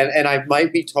question, and I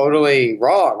might be totally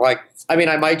wrong. I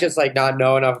might just, not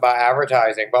know enough about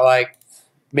advertising, but,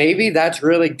 maybe that's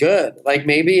really good.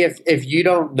 Maybe if you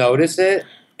don't notice it,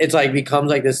 it's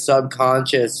becomes this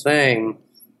subconscious thing,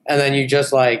 and then you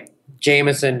just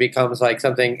Jameson becomes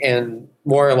something in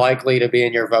more likely to be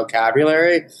in your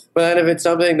vocabulary. But then if it's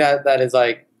something that is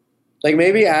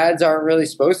maybe ads aren't really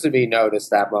supposed to be noticed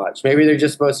that much. Maybe they're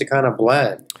just supposed to kind of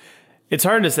blend. It's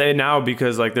hard to say now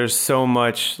because there's so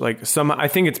much I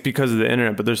think it's because of the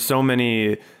internet, but there's so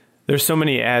many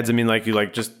ads. I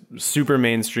mean, just super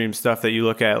mainstream stuff that you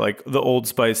look at, the Old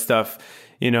Spice stuff,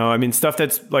 stuff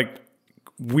that's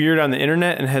weird on the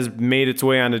internet and has made its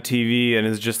way onto TV and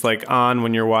is just on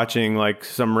when you're watching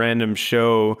some random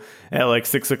show at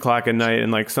 6 o'clock at night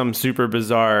and some super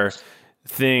bizarre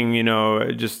thing,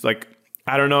 just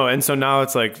I don't know. And so now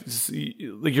it's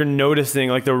you're noticing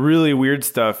the really weird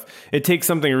stuff. It takes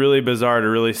something really bizarre to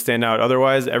really stand out.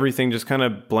 Otherwise, everything just kind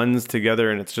of blends together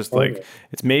and it's just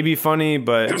it's maybe funny,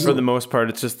 but for the most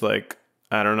part, it's just I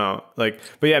don't know. But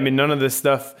yeah, I mean, none of this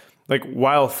stuff,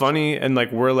 while funny and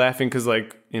we're laughing because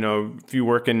if you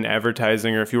work in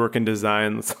advertising or if you work in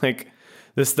design, it's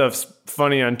this stuff's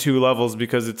funny on 2 levels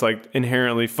because it's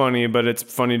inherently funny, but it's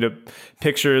funny to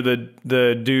picture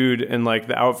the dude and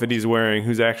the outfit he's wearing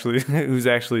who's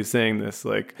actually saying this.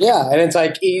 Yeah, and it's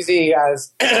easy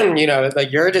as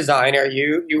you're a designer,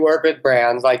 you work with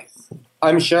brands,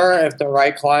 I'm sure if the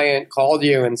right client called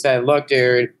you and said, "Look,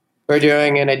 dude, we're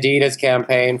doing an Adidas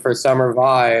campaign for Summer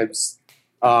Vibes.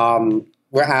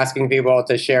 We're asking people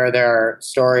to share their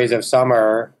stories of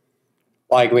summer.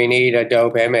 Like, we need a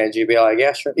dope image." You'd be like,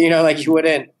 "Yeah, sure." Like you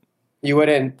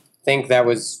wouldn't think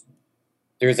there's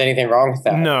anything wrong with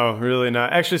that. No, really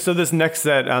not. Actually, so this next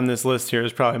set on this list here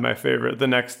is probably my favorite. The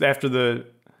next after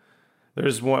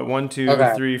there's one, two,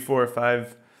 Okay. 3, 4,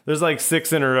 5. There's like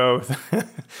 6 in a row.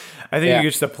 I think you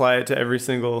could just apply it to every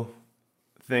single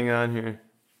thing on here.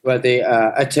 But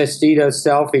a Tostitos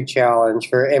selfie challenge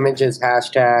for images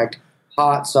hashtag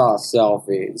hot sauce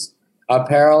selfies. A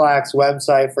Parallax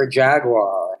website for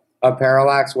Jaguar. A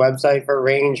Parallax website for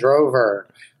Range Rover.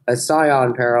 A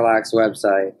Scion Parallax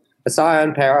website. A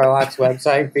Scion Parallax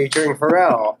website featuring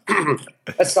Pharrell.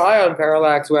 A Scion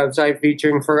Parallax website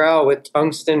featuring Pharrell with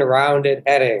tungsten rounded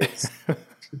headings.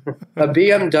 A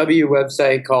BMW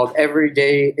website called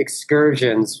Everyday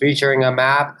Excursions featuring a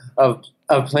map of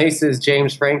places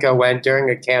James Franco went during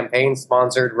a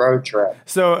campaign-sponsored road trip.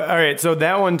 So, all right. So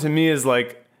that one to me is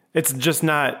like, it's just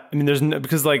not, I mean, there's no,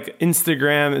 because like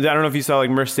Instagram, I don't know if you saw like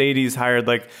Mercedes hired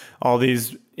like all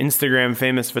these Instagram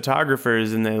famous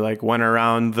photographers and they like went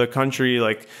around the country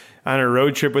like on a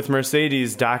road trip with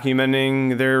Mercedes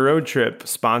documenting their road trip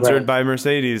sponsored by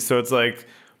Mercedes. So it's like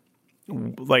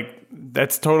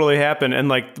that's totally happened. And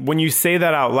like when you say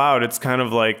that out loud, it's kind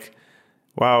of like,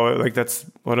 wow, like that's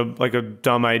like a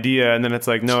dumb idea. And then it's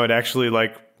like, no, it actually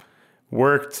like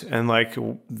worked and like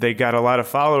they got a lot of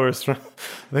followers from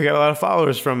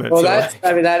it. Well,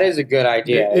 So, that is a good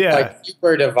idea. It's like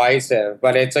super divisive,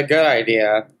 but it's a good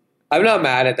idea. I'm not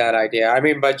mad at that idea. I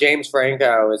mean, but James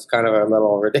Franco is kind of a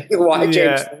little ridiculous. Why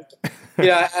James?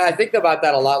 I think about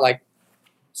that a lot. Like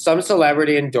some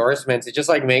celebrity endorsements, it just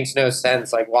like makes no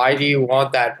sense. Like, why do you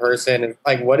want that person?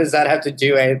 Like, what does that have to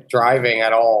do with driving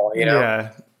at all?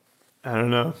 Yeah. I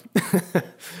don't know.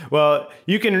 Well,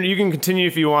 you can continue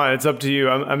if you want. It's up to you.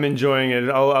 I'm enjoying it.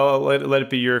 I'll let it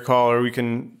be your call, or we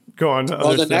can go on to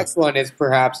other stuff. Next one is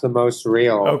perhaps the most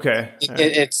real. Okay.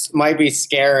 It might be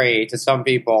scary to some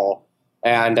people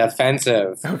and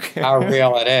offensive how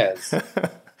real it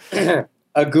is.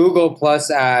 A Google Plus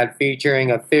ad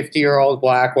featuring a 50-year-old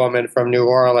black woman from New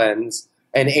Orleans,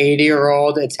 an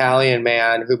 80-year-old Italian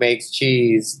man who makes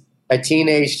cheese, a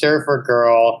teenage surfer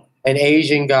girl, an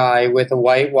Asian guy with a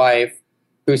white wife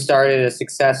who started a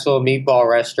successful meatball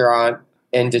restaurant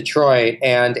in Detroit,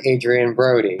 and Adrian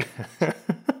Brody.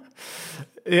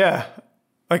 Yeah.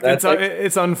 Like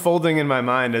it's unfolding in my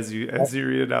mind as you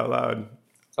read it out loud.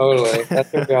 Totally.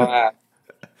 That's what we'll have.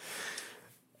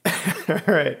 All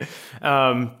right.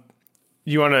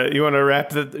 You want to wrap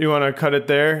that? You want to cut it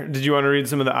there? Did you want to read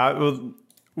some of the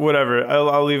whatever?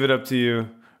 I'll leave it up to you.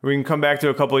 We can come back to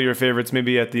a couple of your favorites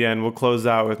maybe at the end. We'll close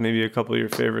out with maybe a couple of your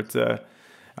favorites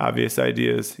obvious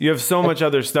ideas. You have so much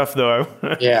other stuff though.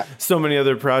 Yeah. So many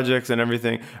other projects and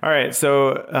everything. All right,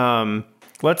 so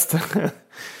let's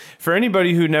for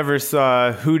anybody who never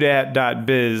saw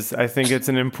whodat.biz, I think it's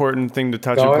an important thing to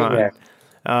touch upon.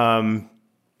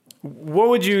 What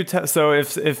would you so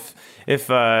if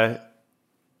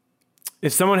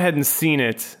someone hadn't seen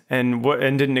it and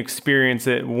didn't experience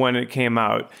it when it came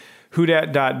out,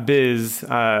 whodat.biz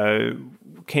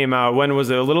came out, when was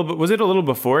it? Was it a little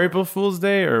before April Fool's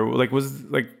Day, or was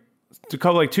like a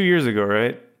couple 2 years ago,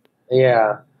 right?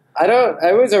 Yeah.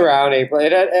 I was around April.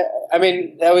 I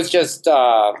mean, that was just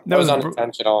that was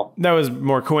unintentional. That was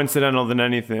more coincidental than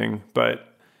anything, but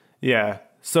yeah.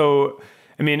 So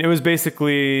I mean, it was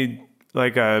basically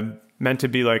like meant to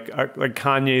be like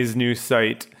Kanye's new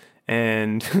site,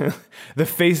 and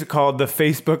called the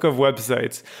Facebook of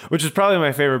websites, which is probably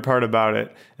my favorite part about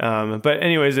it. But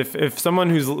anyways, if someone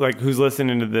who's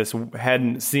listening to this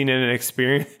hadn't seen it and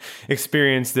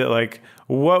experienced it,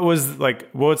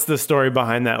 what's the story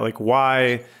behind that?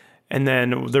 Why? And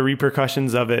then the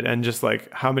repercussions of it, and just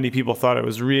how many people thought it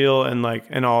was real, and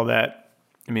all that.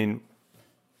 I mean,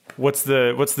 what's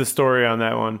the story on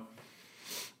that one?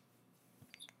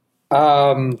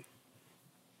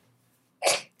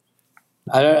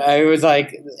 I was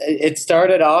it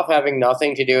started off having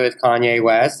nothing to do with Kanye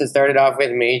West. It started off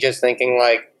with me just thinking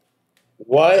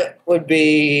what would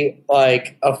be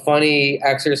a funny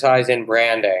exercise in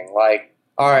branding?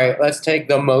 All right, let's take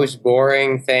the most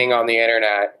boring thing on the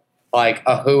internet, like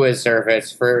a Whois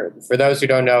service. For those who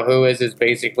don't know, Whois is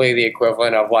basically the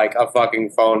equivalent of a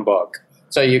fucking phone book.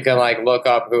 So you can look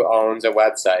up who owns a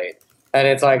website. And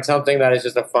it's something that is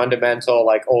just a fundamental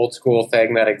old school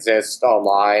thing that exists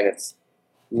online. It's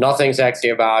nothing sexy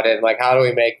about it. How do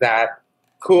we make that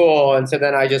cool? And so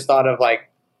then I just thought of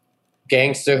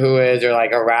gangsta who is, or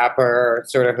like a rapper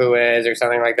sort of who is, or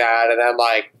something like that. And then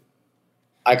like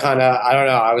I don't know,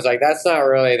 I was like, that's not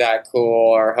really that cool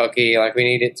or hooky. Like we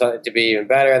need it to be even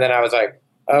better. And then I was like,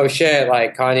 oh shit,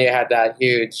 like Kanye had that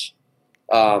huge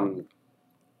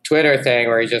Twitter thing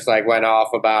where he just like went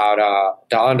off about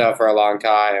Donda for a long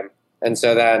time. And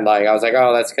so then like I was like,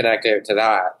 oh, let's connect it to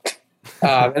that.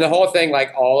 And the whole thing,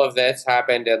 like all of this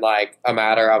happened in like a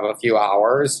matter of a few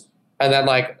hours. And then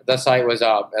like the site was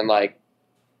up and like,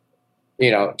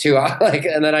 2 hours, like,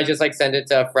 and then I just like sent it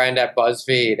to a friend at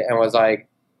BuzzFeed and was like,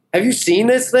 have you seen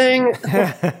this thing?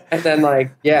 And then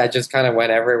like, yeah, it just kind of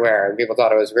went everywhere and people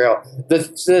thought it was real. The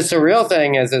surreal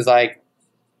thing is like,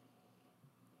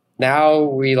 now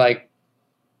we like,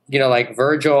 like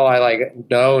Virgil, I like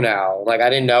know now, like I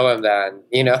didn't know him then,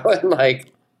 and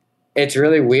like, it's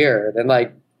really weird. And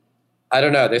like, I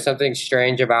don't know, there's something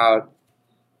strange about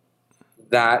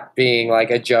that being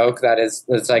like a joke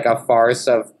it's like a farce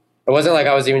of, it wasn't like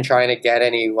I was even trying to get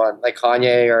anyone like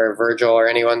Kanye or Virgil or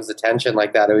anyone's attention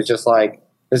like that. It was just like,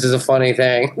 this is a funny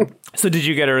thing. So did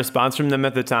you get a response from them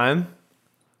at the time?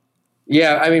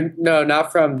 Yeah. I mean, no,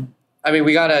 not from, I mean,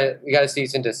 we got a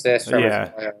cease and desist from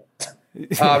and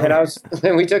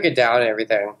we took it down and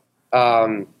everything.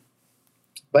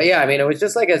 But yeah, I mean, it was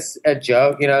just like a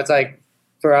joke, it's like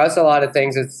for us, a lot of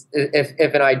things, it's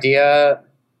if an idea,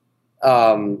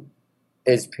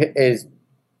 is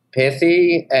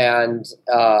pithy and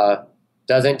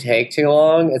doesn't take too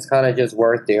long, it's kind of just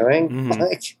worth doing.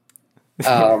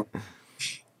 Mm-hmm.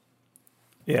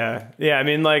 Yeah. I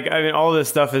mean, all this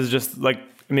stuff is just like,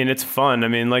 I mean, it's fun. I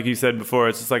mean, like you said before,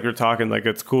 it's just like we're talking, like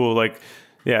it's cool. Like,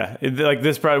 yeah, like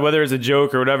this probably, whether it's a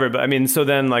joke or whatever. But I mean, so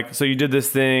then like, so you did this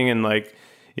thing and like,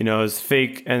 it's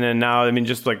fake. And then now, I mean,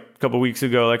 just like a couple weeks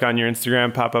ago, like on your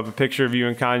Instagram, pop up a picture of you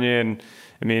and Kanye. And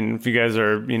I mean, if you guys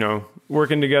are,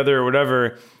 working together or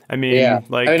whatever, I mean,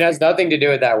 it has nothing to do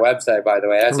with that website, by the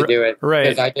way. It has to do with, right.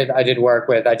 Because I did work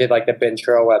with, I did like the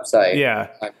Bintro website. Yeah.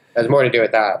 It has more to do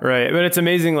with that. Right. But it's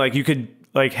amazing. Like you could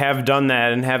like have done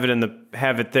that and have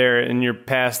it there in your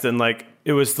past. And like,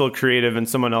 it was still creative and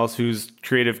someone else who's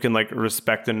creative can like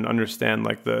respect and understand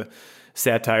like the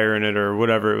satire in it or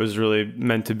whatever it was really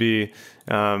meant to be.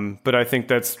 But I think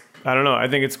I don't know. I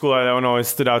think it's cool. That one always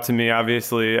stood out to me,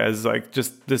 obviously, as like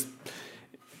just this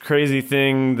crazy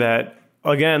thing that,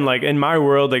 again, like in my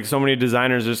world, like so many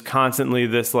designers, there's constantly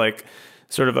this like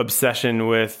sort of obsession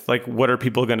with like, what are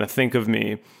people going to think of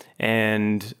me?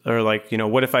 And, or like,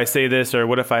 what if I say this, or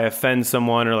what if I offend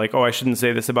someone, or like, oh, I shouldn't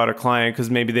say this about a client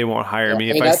because maybe they won't hire me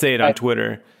if I say it on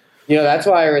Twitter. That's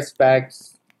why I respect,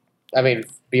 I mean,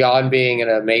 beyond being an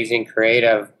amazing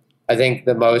creative, I think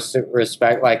the most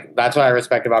respect, like that's what I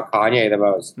respect about Kanye the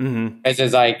most. Mm-hmm.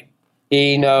 Is like,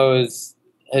 he knows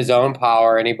his own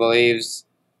power and he believes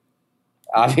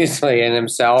obviously in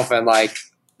himself and like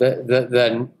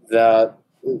the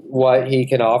what he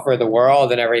can offer the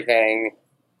world and everything,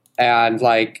 and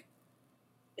like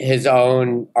his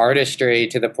own artistry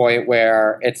to the point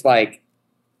where it's like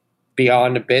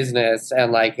beyond a business,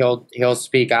 and like he'll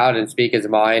speak out and speak his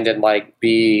mind and like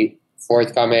be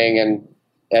forthcoming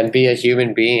and be a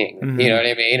human being. Mm-hmm. You know what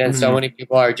I mean? And Mm-hmm. so many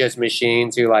people are just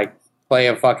machines who like play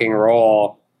a fucking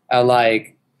role, and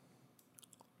like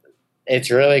it's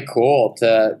really cool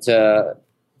to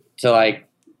like,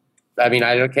 I mean,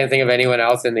 I can't think of anyone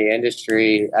else in the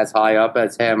industry as high up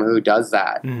as him who does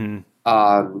that.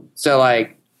 Mm-hmm. So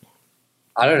like,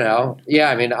 I don't know. Yeah.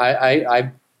 I mean,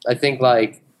 I think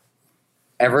like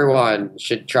everyone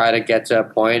should try to get to a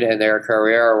point in their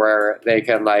career where they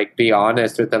can like be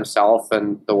honest with themselves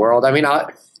and the world. I mean,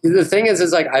 the thing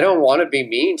is like, I don't want to be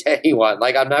mean to anyone.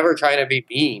 Like, I'm never trying to be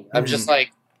mean. I'm just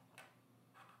like,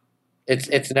 it's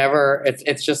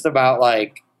just about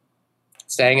like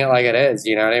saying it like it is,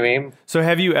 you know what I mean? So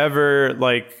have you ever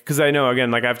like, because I know,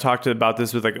 again, like I've talked about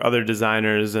this with like other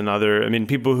designers and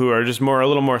people who are just a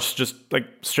little more just like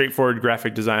straightforward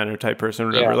graphic designer type person or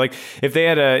whatever. Yeah. Like if they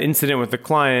had an incident with the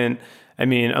client, I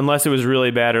mean, unless it was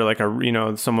really bad or like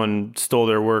someone stole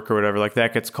their work or whatever, like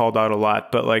that gets called out a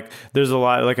lot. But like, there's a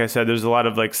lot, like I said, there's a lot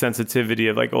of like sensitivity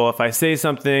of like, well, if I say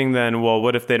something, then, well,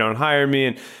 what if they don't hire me?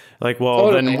 And like, well,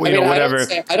 totally. Then, whatever.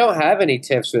 I don't have any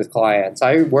tips with clients.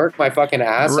 I work my fucking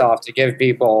ass off to give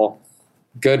people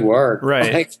good work.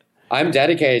 Right. Like, I'm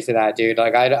dedicated to that, dude.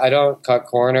 Like, I don't cut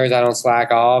corners. I don't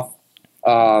slack off.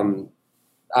 I'm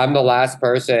the last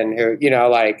person who,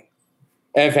 like,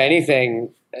 if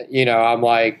anything, I'm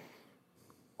like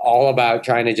all about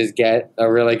trying to just get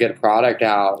a really good product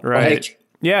out. Right. Like,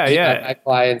 yeah. My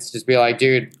clients just be like,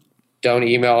 dude, don't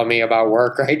email me about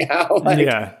work right now. Like,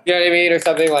 yeah. You know what I mean? Or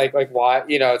something like why,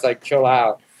 it's like, chill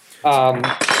out.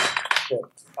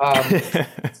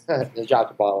 They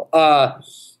dropped the ball.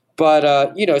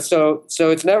 But so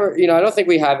it's never, I don't think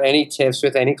we have any tips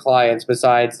with any clients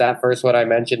besides that first one I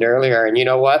mentioned earlier. And you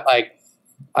know what? Like,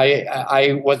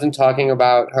 I wasn't talking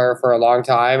about her for a long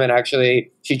time, and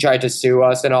actually she tried to sue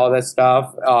us and all this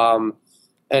stuff.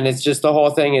 And it's just, the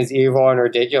whole thing is evil and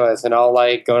ridiculous, and I'll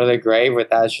like go to the grave with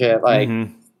that shit, like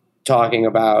talking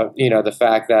about, the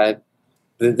fact that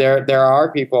there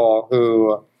are people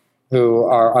who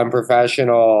are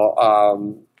unprofessional,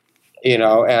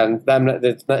 and then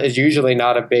it's usually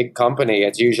not a big company.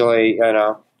 It's usually,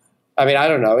 I mean, I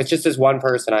don't know. It's just this one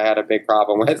person I had a big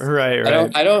problem with. Right.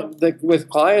 I don't with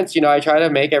clients, I try to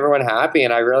make everyone happy,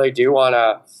 and I really do want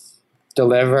to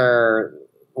deliver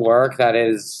work that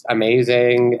is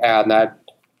amazing and that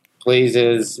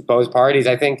pleases both parties.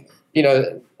 I think,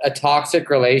 a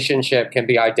toxic relationship can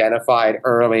be identified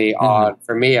early on,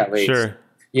 for me at least. Sure.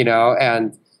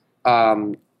 And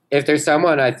if there's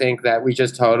someone I think that we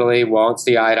just totally won't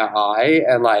see eye to eye,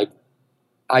 and like,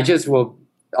 I'll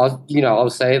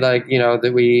say like,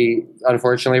 that we,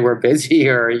 unfortunately we're busy,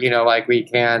 or, like we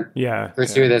can't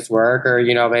pursue this work, or,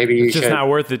 maybe you it's just should not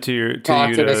worth it to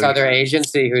talk to this other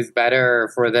agency who's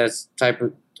better for this type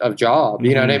of job.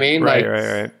 You know what I mean?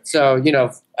 Right. So,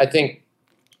 I think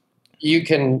you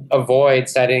can avoid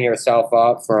setting yourself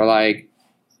up for like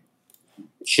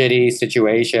shitty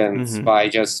situations by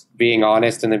just being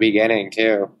honest in the beginning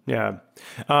too. Yeah.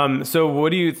 So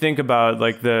what do you think about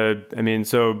like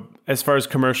so as far as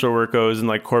commercial work goes and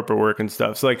like corporate work and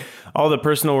stuff, so like all the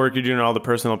personal work you're doing, all the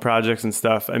personal projects and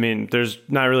stuff, I mean, there's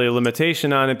not really a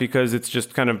limitation on it because it's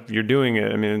just kind of, you're doing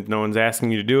it. I mean, no one's asking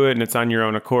you to do it and it's on your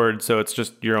own accord. So it's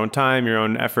just your own time, your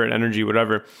own effort, energy,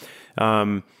 whatever.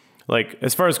 Like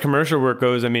as far as commercial work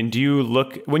goes, I mean, do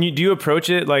you approach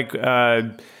it like,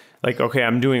 okay,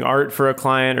 I'm doing art for a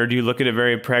client, or do you look at it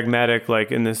very pragmatic,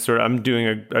 like in this sort of, I'm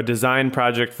doing a design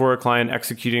project for a client,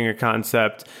 executing a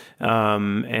concept,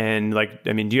 and like,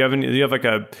 I mean, do you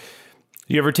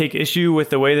ever take issue with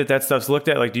the way that stuff's looked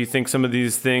at? Like, do you think some of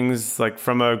these things, like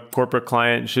from a corporate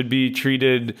client, should be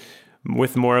treated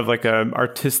with more of like a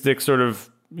artistic sort of,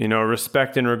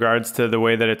 respect in regards to the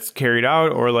way that it's carried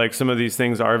out, or like some of these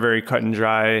things are very cut and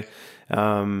dry,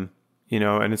 and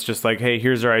it's just like, hey,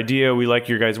 here's our idea. We like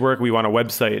your guys' work. We want a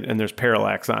website, and there's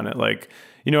parallax on it. Like,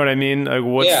 you know what I mean? Like,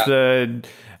 what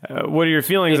are your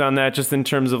feelings on that, just in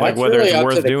terms of like whether really it's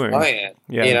worth doing? Client.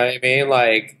 Yeah. You know what I mean?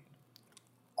 Like,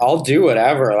 I'll do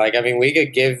whatever. Like, I mean, we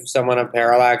could give someone a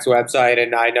parallax website,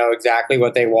 and I know exactly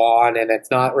what they want, and it's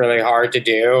not really hard to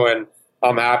do, and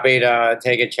I'm happy to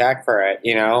take a check for it.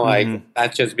 Like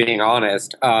that's just being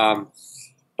honest.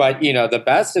 But the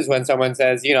best is when someone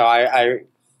says,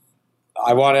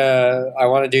 I want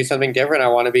to do something different. I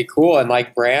want to be cool. And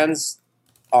like, brands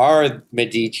are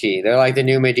Medici. They're like the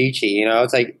new Medici,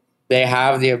 it's like they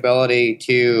have the ability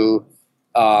to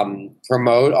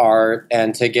promote art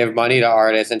and to give money to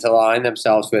artists and to align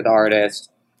themselves with artists.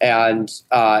 And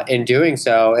in doing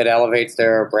so, it elevates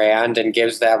their brand and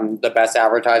gives them the best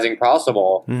advertising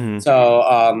possible.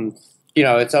 So,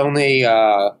 it's only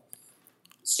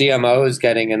CMOs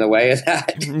getting in the way of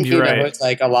that. It's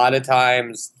like a lot of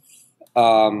times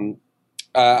I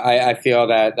feel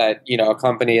that a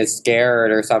company is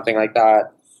scared or something like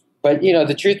that. But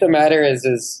the truth of the matter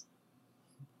is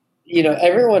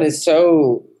everyone is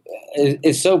so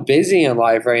busy in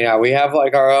life right now. We have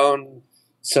like our own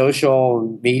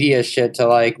social media shit to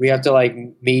like, we have to like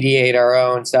mediate our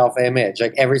own self-image.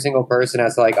 Like every single person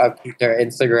has to like upkeep their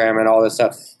Instagram and all this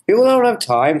stuff. People don't have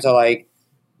time to like,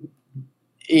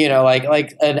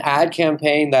 like an ad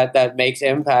campaign that makes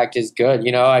impact is good.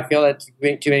 I feel that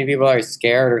too many people are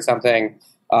scared or something.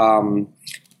 So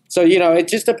it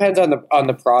just depends on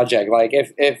the project. Like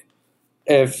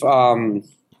if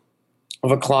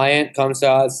a client comes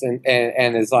to us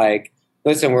and is like,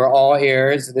 listen, we're all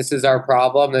ears. This is our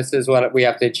problem. This is what we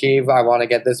have to achieve. I want to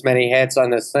get this many hits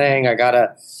on this thing. I got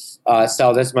to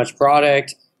sell this much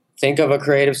product. Think of a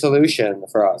creative solution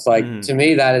for us. Like, to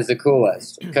me, that is the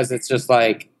coolest, because it's just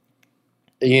like,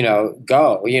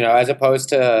 go, as opposed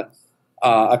to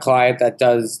a client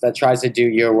that tries to do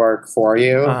your work for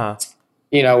you,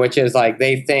 which is like,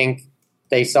 they think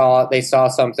they saw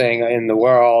something in the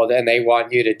world and they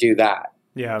want you to do that.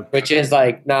 Yeah. Which is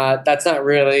like, that's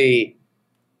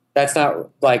not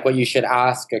like what you should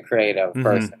ask a creative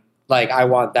person. Like, I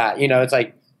want that, it's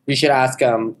like, you should ask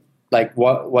them, like,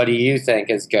 what do you think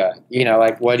is good?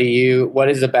 Like, what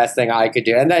is the best thing I could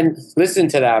do? And then listen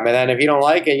to them. And then if you don't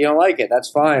like it, you don't like it. That's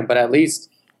fine. But at least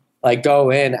like go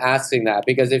in asking that,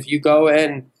 because if you go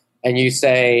in and you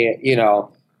say,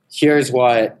 here's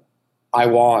what I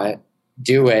want,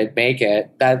 do it, make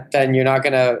it, that then you're not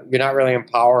really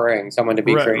empowering someone to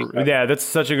be Right. creative. Yeah, that's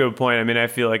such a good point. I mean, I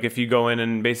feel like if you go in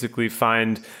and basically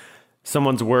find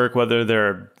someone's work, whether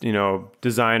they're,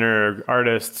 designer,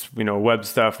 artists, web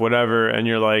stuff, whatever, and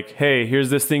you're like, hey, here's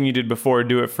this thing you did before,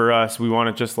 do it for us. We want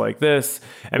it just like this.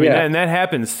 I mean, Yeah. and that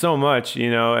happens so much,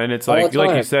 and it's All like, the like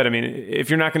you time. said, I mean, if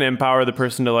you're not going to empower the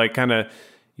person to like kind of,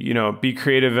 be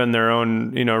creative in their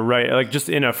own, right, like just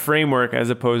in a framework as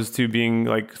opposed to being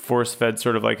like force fed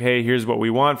sort of like, hey, here's what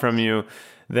we want from you,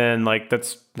 then like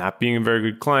that's not being a very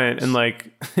good client. And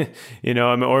like, I mean,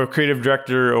 or a creative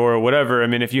director or whatever. I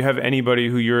mean, if you have anybody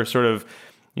who you're sort of,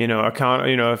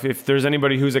 if there's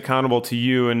anybody who's accountable to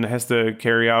you and has to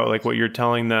carry out like what you're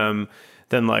telling them,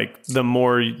 then like the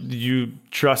more you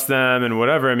trust them and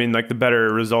whatever, I mean, like the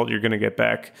better result you're going to get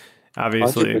back,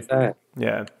 obviously. 100%.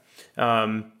 Yeah.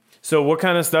 So what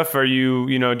kind of stuff are you,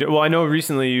 well, I know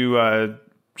recently you,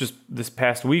 just this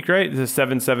past week, right? The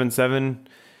 777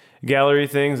 gallery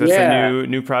things. That's Yeah. a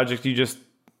new project you just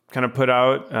kind of put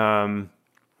out.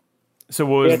 So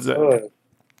what Yeah, was totally.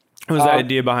 what was the Um,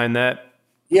 idea behind that?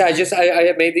 yeah, I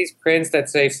had made these prints that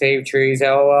say "Save Trees"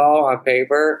 LOL on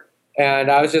paper, and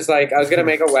I was just like, I was gonna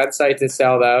make a website to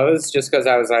sell those, just because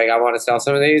I was like, I want to sell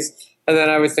some of these, and then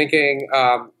I was thinking,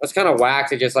 it's kind of whack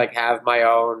to just like have my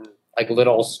own like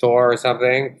little store or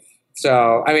something.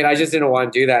 So I mean, I just didn't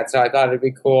want to do that. So I thought it'd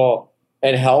be cool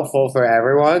and helpful for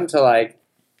everyone to like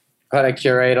kind of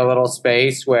curate a little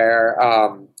space where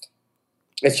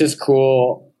it's just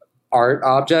cool art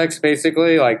objects,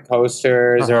 basically, like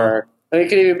posters, Uh-huh. or it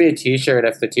could even be a T-shirt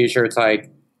if the T-shirt's like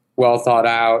well thought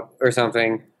out or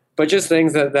something. But just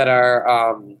things that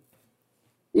are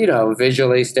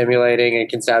visually stimulating and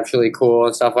conceptually cool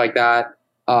and stuff like that.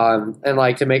 And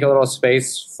like to make a little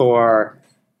space for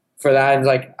that. And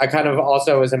like I kind of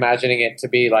also was imagining it to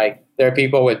be like there are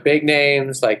people with big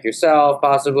names like yourself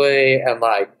possibly, and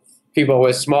like people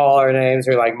with smaller names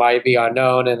who like might be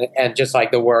unknown, and just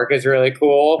like the work is really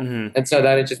cool. Hmm. And so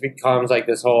then it just becomes like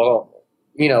this whole,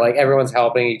 like everyone's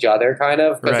helping each other kind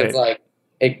of, because it's Right. like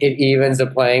it evens the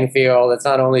playing field. It's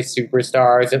not only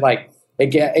superstars.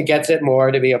 It gets it more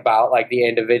to be about like the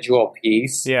individual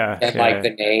piece Yeah. than like Yeah. the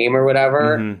name or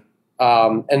whatever.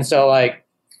 Hmm. And so like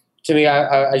to me,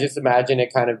 I just imagine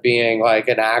it kind of being like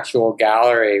an actual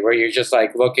gallery where you're just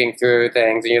like looking through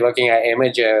things and you're looking at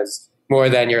images more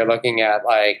than you're looking at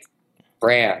like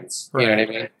brands. You know what I Right.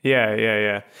 mean? Yeah. Yeah.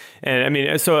 Yeah. And I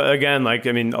mean, so again, like,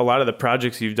 I mean, a lot of the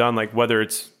projects you've done, like whether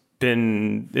it's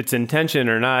been its intention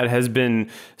or not, has been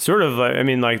sort of like, I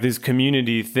mean, like these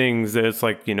community things that it's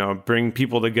like, bring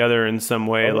people together in some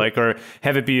way, Oh, like, or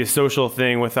have it be a social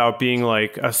thing without being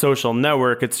like a social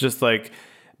network. It's just like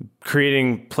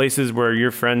creating places where your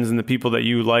friends and the people that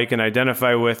you like and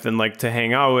identify with and like to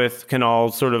hang out with can all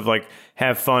sort of like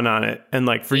have fun on it. And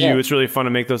like for yeah. you, it's really fun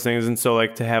to make those things. And so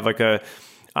like to have like a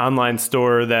online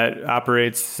store that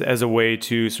operates as a way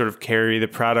to sort of carry the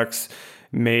products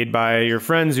made by your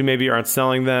friends who maybe aren't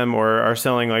selling them or are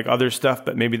selling like other stuff,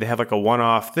 but maybe they have like a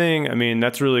one-off thing. I mean,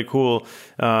 that's really cool.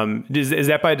 Is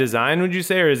that by design, would you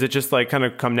say, or is it just like kind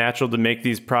of come natural to make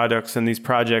these products and these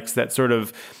projects that sort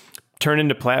of turn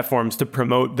into platforms to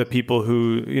promote the people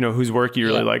who, whose work you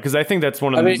really Yeah. like? Because I think that's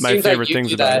one I of mean, it my seems favorite like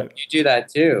things about it. you do that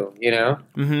too,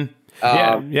 Hmm.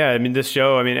 Yeah, Um, yeah. I mean, this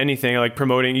show, I mean, anything like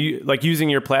promoting you, like using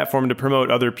your platform to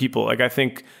promote other people. Like, I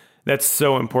think that's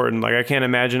so important. Like, I can't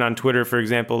imagine on Twitter, for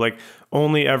example, like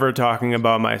only ever talking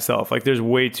about myself. Like, there's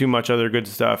way too much other good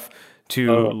stuff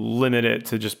to oh, limit it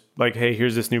to just like, hey,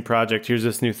 here's this new project, here's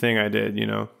this new thing I did.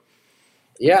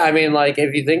 yeah, I mean, like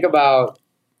if you think about,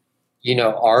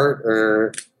 art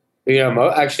or,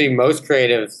 actually most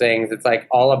creative things, it's like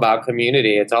all about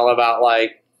community. It's all about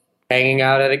like hanging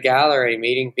out at a gallery,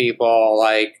 meeting people,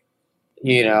 like,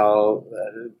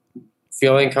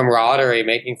 feeling camaraderie,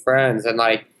 making friends. And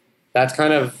like, that's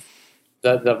kind of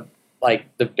the like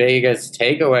the biggest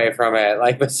takeaway from it.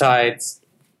 Like besides,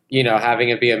 having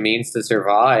it be a means to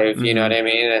survive, you know what Hmm. I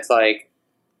mean? It's like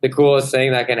the coolest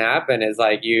thing that can happen is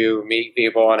like you meet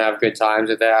people and have good times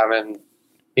with them and,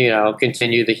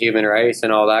 continue the human race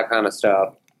and all that kind of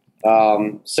stuff.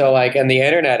 So like, and the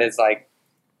internet is like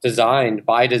designed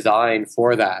by design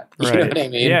for that. You know Right. what I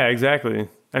mean? Yeah, exactly.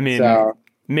 I mean, So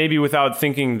maybe without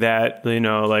thinking that,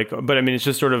 like, but I mean, it's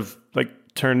just sort of like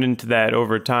turned into that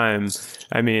over time.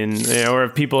 I mean, or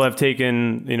if people have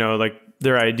taken, like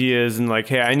their ideas and like,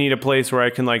 hey, I need a place where I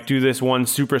can like do this one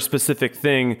super specific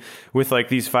thing with like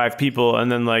these 5 people.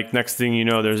 And then like next thing you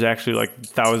know, there's actually like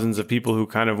thousands of people who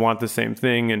kind of want the same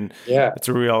thing. And yeah, it's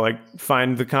where we all like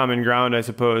find the common ground, I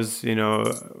suppose,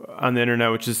 on the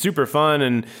internet, which is super fun.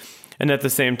 And and at the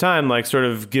same time, like sort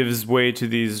of gives way to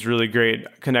these really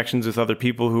great connections with other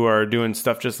people who are doing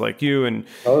stuff just like you, and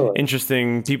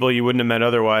interesting people you wouldn't have met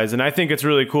otherwise. And I think it's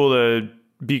really cool to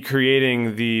be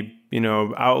creating the,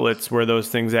 outlets where those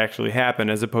things actually happen,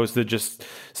 as opposed to just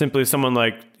simply someone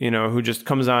like, who just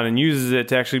comes on and uses it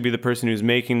to actually be the person who's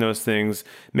making those things,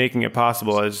 making it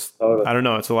possible. I don't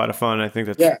know. It's a lot of fun. I think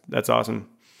that's awesome.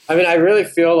 I mean, I really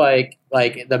feel like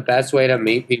the best way to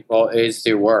meet people is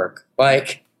through work.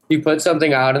 Like, you put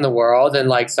something out in the world and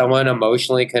like someone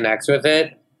emotionally connects with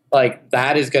it, like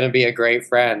that is going to be a great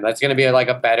friend. That's going to be like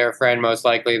a better friend most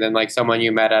likely than like someone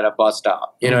you met at a bus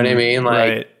stop. You know what I mean? Like,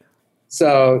 right.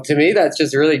 So to me, that's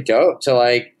just really dope to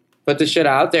like put the shit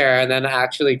out there and then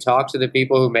actually talk to the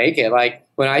people who make it. Like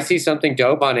when I see something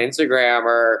dope on Instagram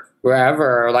or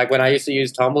wherever, or like when I used to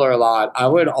use Tumblr a lot, I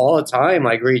would all the time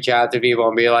like reach out to people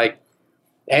and be like,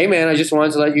 hey man, I just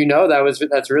wanted to let you know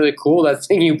that's really cool. That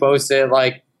thing you posted,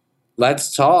 like,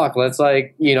 let's talk. Let's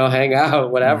like, hang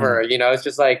out, whatever. It's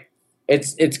just like,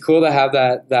 it's cool to have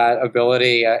that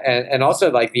ability and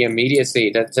also like the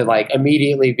immediacy to like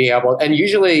immediately be able, and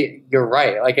usually you're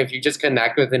right. Like if you just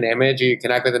connect with an image or you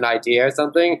connect with an idea or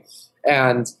something,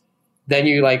 and then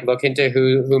you like look into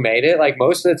who made it, like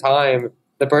most of the time,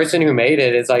 the person who made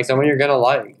it is like someone you're going to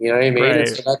like, you know what I mean? Right.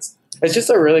 So it's just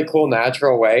a really cool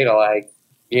natural way to like,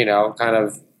 kind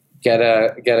of get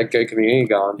a good community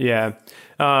going. Yeah.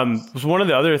 Was one of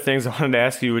the other things I wanted to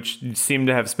ask you, which you seem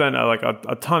to have spent like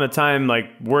a ton of time like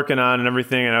working on and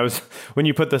everything. And I was, when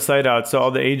you put the site out, so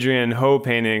all the Adrian Ho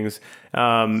paintings.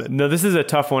 No, this is a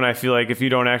tough one. I feel like if you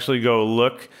don't actually go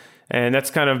look, and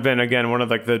that's kind of been, again, one of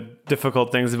like the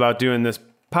difficult things about doing this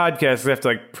podcast. I have to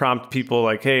like prompt people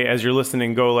like, hey, as you're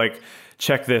listening, go like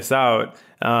check this out.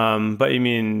 But you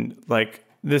mean like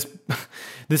this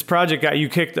project got you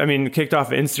kicked off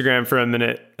Instagram for a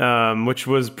minute, which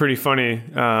was pretty funny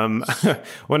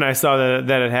when I saw that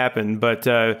had happened. But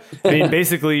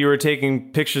basically you were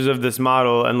taking pictures of this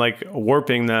model and like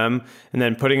warping them and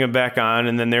then putting them back on,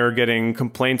 and then they were getting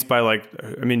complaints by like,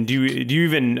 do you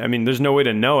even, there's no way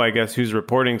to know, I guess, who's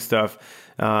reporting stuff.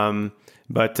 Then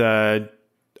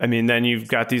you've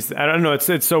got these, I don't know,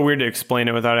 it's so weird to explain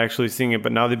it without actually seeing it,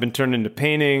 but now they've been turned into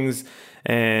paintings.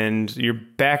 And you're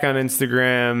back on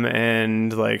Instagram,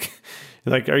 and like,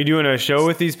 are you doing a show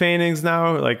with these paintings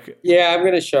now? Like, yeah, I'm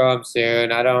going to show them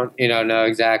soon. I don't, know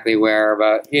exactly where,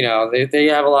 but they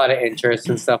have a lot of interest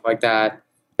and stuff like that.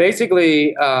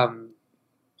 Basically, I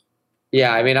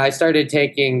started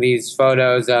taking these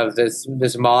photos of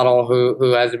this model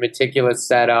who has a meticulous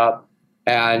setup,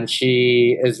 and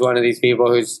she is one of these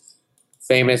people who's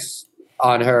famous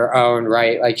on her own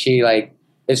right. Like she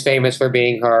is famous for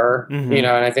being her, and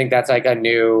I think that's like a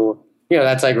new,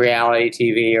 that's like reality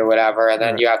TV or whatever. And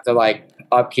then you have to like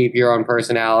upkeep your own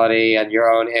personality and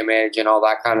your own image and all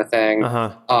that kind of thing.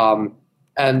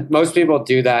 And most people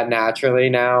do that naturally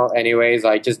now anyways,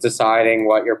 like just deciding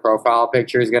what your profile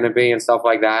picture is going to be and stuff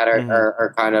like that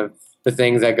are kind of the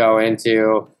things that go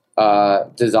into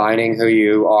designing who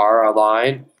you are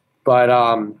online. But,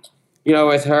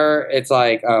 with her, it's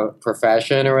like a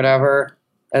profession or whatever.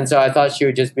 And so I thought she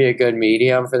would just be a good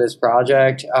medium for this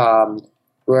project,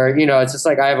 where, it's just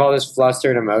like I have all this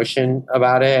flustered emotion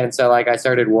about it. And so like I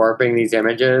started warping these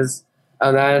images.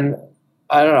 And then,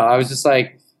 I don't know, I was just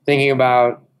like thinking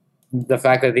about the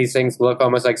fact that these things look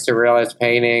almost like surrealist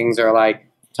paintings, or like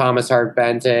Thomas Hart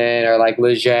Benton, or like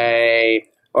Leger,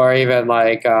 or even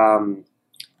like,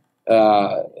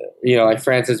 like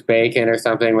Francis Bacon or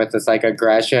something with this like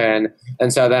aggression.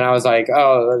 And so then I was like,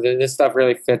 oh, this stuff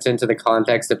really fits into the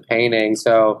context of painting.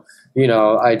 So,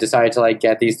 I decided to like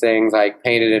get these things like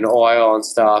painted in oil and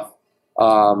stuff.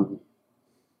 And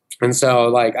so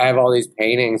like I have all these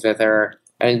paintings with her,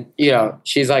 and,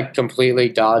 she's like completely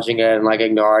dodging it and like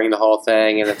ignoring the whole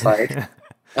thing. And it's like,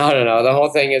 I don't know, the whole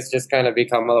thing has just kind of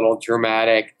become a little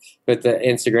dramatic with the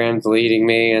Instagram deleting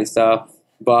me and stuff.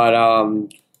 But,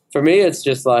 for me, it's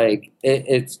just like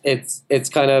it's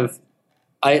kind of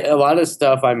a lot of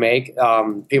stuff I make.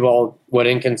 People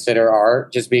wouldn't consider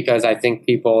art just because I think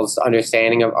people's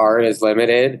understanding of art is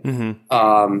limited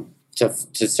to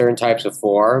certain types of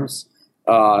forms.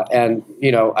 And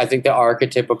I think the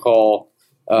archetypical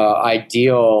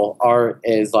ideal art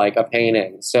is like a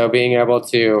painting. So being able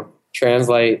to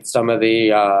translate some of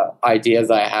the ideas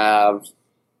I have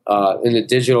in the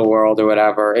digital world or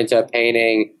whatever into a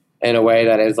painting in a way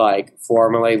that is like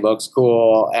formally looks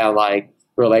cool and like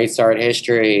relates to art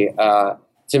history,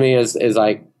 to me is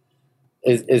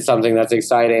something that's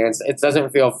exciting. It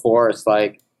doesn't feel forced.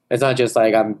 Like it's not just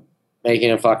like I'm making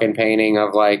a fucking painting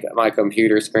of like my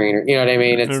computer screen, or, you know what I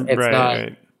mean? It's right, not.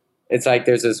 Right. It's like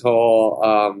there's this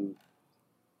whole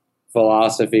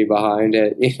philosophy behind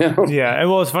it, you know? Yeah. And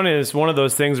well, it's funny. It's one of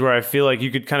those things where I feel like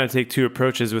you could kind of take two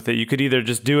approaches with it. You could either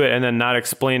just do it and then not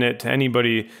explain it to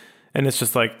anybody. And it's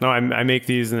just like, no, I make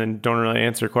these and then don't really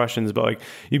answer questions. But like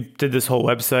you did this whole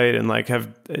website and like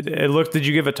did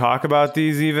you give a talk about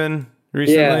these even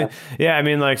recently? Yeah. I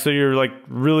mean, like, so you're like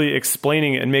really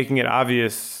explaining it and making it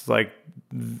obvious. Like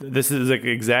this is like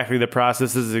exactly the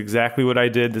process. This is exactly what I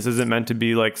did. This isn't meant to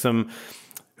be like some,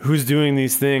 who's doing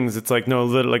these things. It's like, no,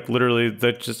 literally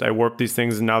that just, I warped these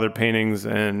things and now they're paintings.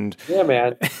 And yeah,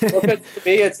 man. Well, 'cause to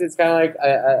me, it's kind of like,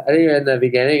 I think in the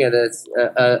beginning of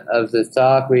this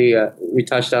talk, we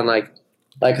touched on like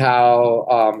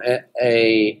how,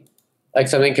 like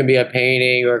something can be a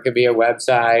painting or it could be a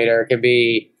website or it could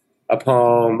be a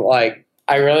poem. Like,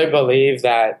 I really believe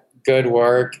that good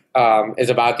work, is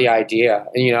about the idea,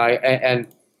 you know, and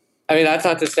I mean, that's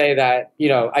not to say that, you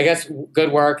know, I guess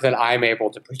good work that I'm able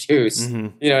to produce,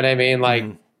 you know what I mean? Like,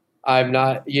 I'm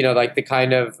not, you know, like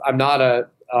I'm not a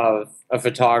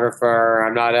photographer,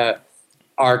 I'm not a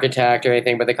architect or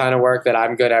anything, but the kind of work that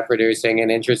I'm good at producing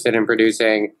and interested in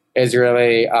producing is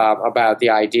really about the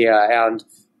idea.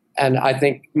 And I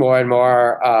think more and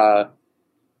more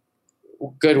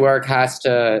good work has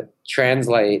to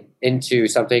translate into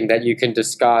something that you can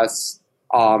discuss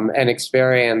and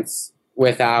experience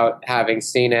without having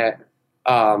seen it.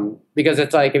 Because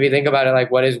it's like, if you think about it, like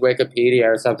what is Wikipedia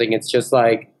or something? It's just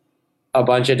like a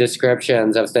bunch of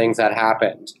descriptions of things that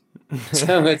happened.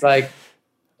 So it's like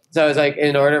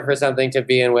in order for something to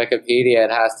be in Wikipedia,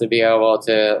 it has to be able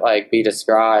to like be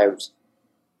described.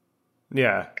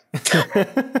 Yeah.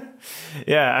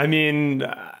 Yeah. I mean,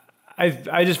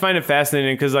 I just find it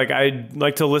fascinating because like I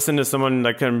like to listen to someone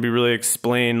that can be really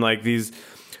explain like these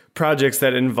projects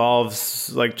that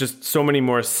involves like just so many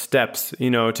more steps, you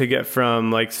know, to get from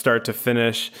like start to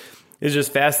finish is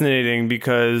just fascinating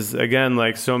because again,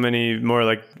 like so many more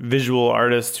like visual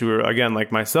artists who are again,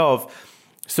 like myself,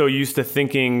 so used to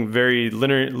thinking very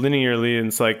linearly. And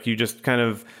it's like, you just kind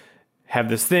of have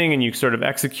this thing and you sort of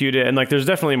execute it. And like, there's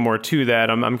definitely more to that.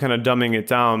 I'm kind of dumbing it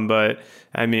down, but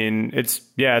I mean, it's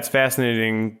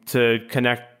fascinating to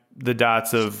connect the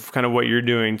dots of kind of what you're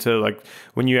doing to like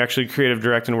when you actually creative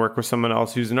direct and work with someone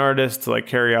else who's an artist to like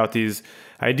carry out these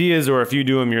ideas, or if you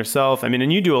do them yourself. I mean,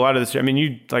 and you do a lot of this. I mean,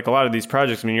 you like a lot of these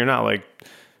projects. I mean, you're not like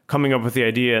coming up with the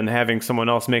idea and having someone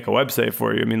else make a website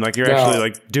for you. I mean, like you're actually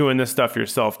like doing this stuff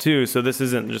yourself too. So this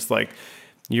isn't just like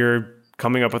you're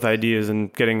coming up with ideas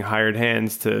and getting hired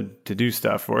hands to do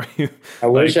stuff for you. I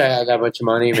wish I had that much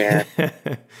money, man.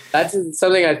 That's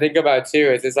something I think about too.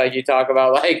 It's just like you talk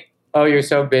about like, oh, you're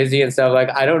so busy and stuff. Like,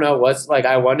 I don't know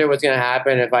I wonder what's going to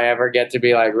happen if I ever get to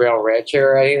be like real rich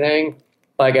or anything.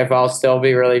 Like if I'll still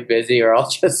be really busy or I'll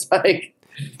just like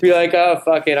be like, oh,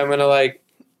 fuck it. I'm going to like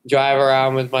drive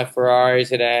around with my Ferrari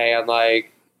today and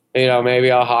like, you know, maybe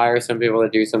I'll hire some people to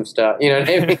do some stuff. You know what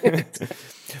I mean?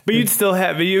 But you'd still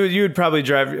have, but you would probably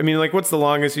drive. I mean, like what's the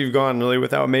longest you've gone really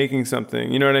without making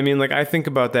something? You know what I mean? Like I think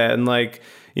about that and like,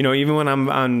 you know, even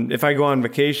when if I go on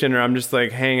vacation or I'm just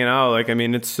like hanging out, like, I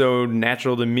mean, it's so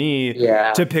natural to me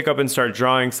to pick up and start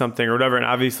drawing something or whatever. And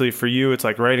obviously for you, it's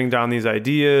like writing down these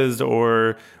ideas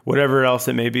or whatever else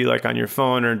it may be like on your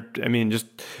phone or, I mean, just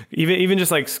even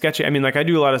just like sketching. I mean, like I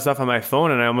do a lot of stuff on my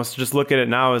phone and I almost just look at it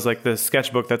now as like the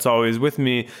sketchbook that's always with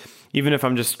me. Even if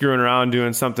I'm just screwing around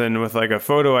doing something with like a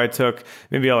photo I took,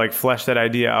 maybe I'll like flesh that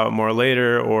idea out more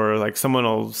later, or like someone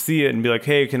will see it and be like,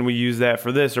 hey, can we use that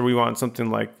for this? Or we want something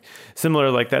like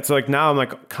similar like that. So like now I'm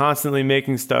like constantly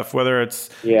making stuff, whether it's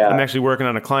I'm actually working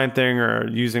on a client thing or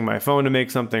using my phone to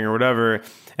make something or whatever.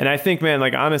 And I think, man,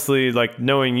 like honestly, like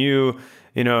knowing you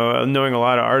know, knowing a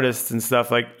lot of artists and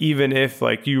stuff, like even if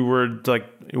like you were like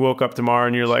you woke up tomorrow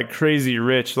and you're like crazy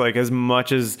rich, like as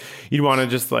much as you'd want to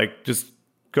just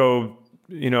go,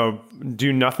 you know,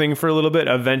 do nothing for a little bit,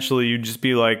 eventually you'd just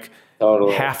be like,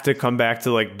 have to come back to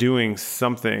like doing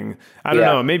something. I don't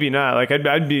know, maybe not. Like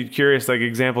I'd be curious, like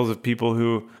examples of people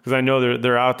who, because I know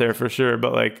they're out there for sure,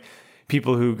 but like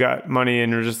people who got money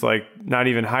and are just like not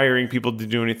even hiring people to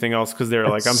do anything else because they're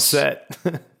like, I'm set.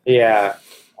 Yeah,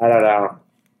 I don't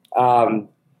know.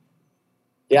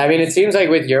 Yeah, I mean, it seems like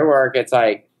with your work, it's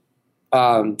like,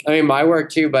 I mean, my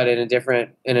work too, but in a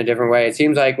different way. It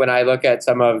seems like when I look at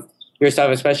some of your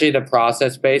stuff, especially the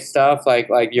process-based stuff, like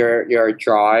your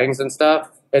drawings and stuff,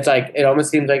 it's like it almost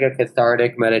seems like a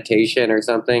cathartic meditation or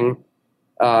something.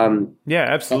 Yeah,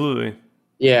 absolutely.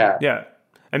 Yeah.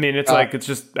 I mean, it's like it's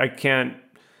just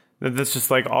that's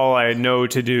just like all I know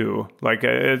to do. Like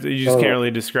you just can't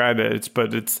really describe it.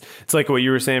 But it's like what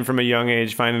you were saying from a young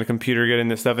age, finding the computer, getting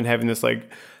this stuff, and having this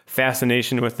like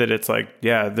fascination with it. It's like,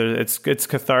 yeah, it's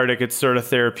cathartic. It's sort of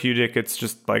therapeutic. It's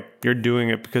just like you're doing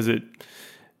it because it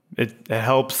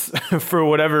helps for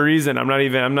whatever reason. I'm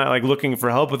not like looking for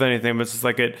help with anything, but it's just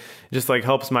like it just like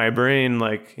helps my brain,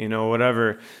 like, you know,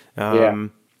 whatever.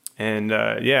 But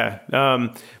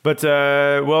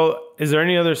well, is there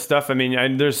any other stuff? I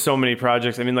mean, there's so many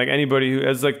projects. I mean, like anybody who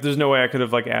has like, there's no way I could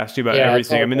have like asked you about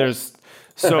everything. I mean, there's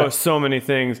so many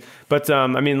things, but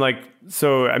I mean, like,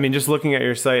 so I mean, just looking at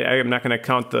your site, I'm not going to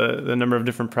count the number of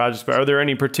different projects, but are there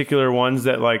any particular ones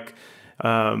that like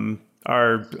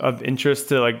are of interest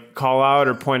to like call out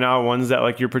or point out, ones that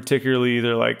like you're particularly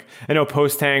either like, I know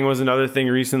Post Hang was another thing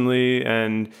recently,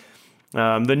 and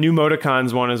the new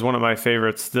Moticons one is one of my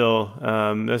favorites still.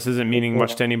 This isn't meaning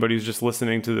much to anybody who's just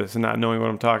listening to this and not knowing what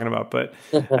I'm talking about, but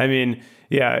I mean,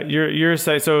 yeah, your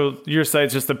site. So your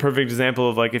site's just a perfect example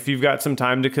of like, if you've got some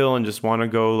time to kill and just want to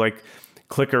go like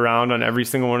click around on every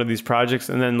single one of these projects,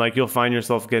 and then like you'll find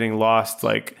yourself getting lost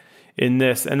like in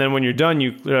this, and then when you're done,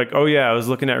 you're like, oh yeah, I was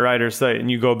looking at Ryder's site,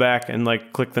 and you go back and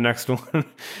like click the next one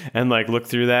and like look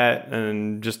through that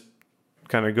and just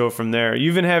kind of go from there. You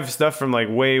even have stuff from like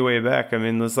way back. I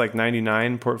mean, this like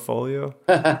 99 portfolio.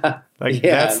 Like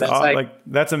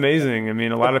that's amazing. I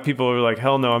mean, a lot of people are like,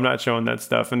 hell no, I'm not showing that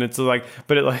stuff. And it's like,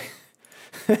 but it like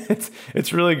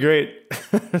it's really great.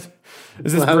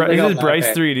 Is this Bryce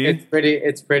 3D?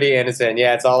 It's pretty innocent.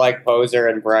 Yeah, it's all like Poser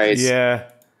and Bryce. Yeah.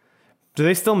 Do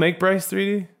they still make Bryce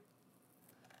 3D?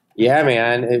 Yeah,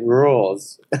 man, it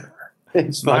rules.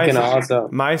 It's fucking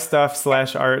awesome. My stuff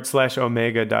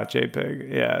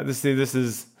 /art/omega.jpg. Yeah, this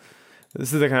is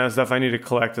the kind of stuff I need to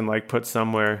collect and like put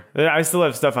somewhere. I still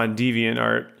have stuff on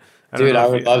DeviantArt. Dude, I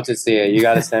would love to see it. You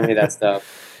got to send me that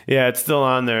stuff. Yeah, it's still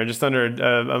on there, just under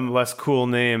a less cool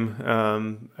name,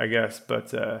 I guess.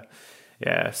 But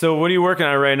yeah. So, what are you working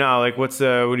on right now? Like, what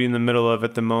are you in the middle of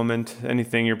at the moment?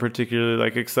 Anything you're particularly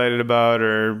like excited about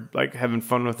or like having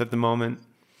fun with at the moment?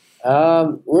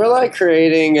 We're like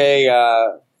creating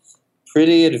a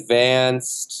pretty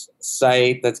advanced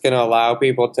site that's going to allow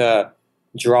people to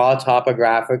draw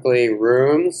topographically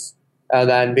rooms and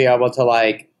then be able to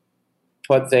like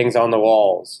put things on the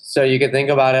walls. So you can think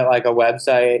about it like a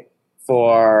website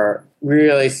for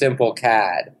really simple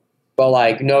CAD, but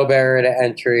like no barrier to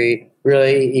entry,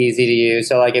 really easy to use.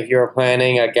 So like if you're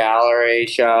planning a gallery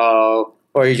show,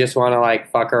 or you just want to like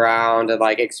fuck around and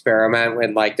like experiment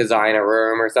with like design a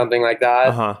room or something like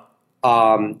that,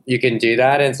 you can do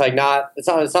that. And it's like it's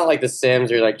not like The Sims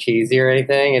or like cheesy or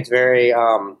anything. It's very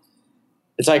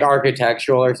it's like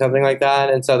architectural or something like that.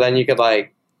 And so then you could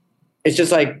like, it's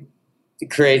just like it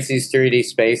creates these 3D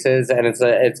spaces, and it's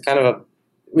kind of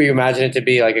we imagine it to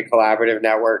be like a collaborative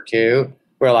network too,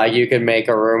 where like you can make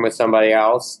a room with somebody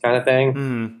else kind of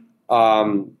thing.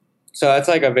 So that's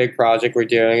like a big project we're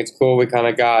doing. It's cool. We kind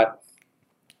of got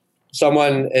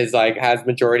someone is like has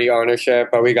majority ownership,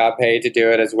 but we got paid to do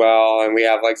it as well, and we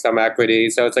have like some equity.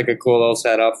 So it's like a cool little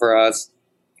setup for us.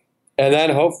 And then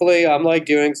hopefully I'm like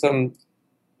doing some,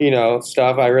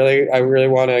 stuff. I really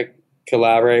want to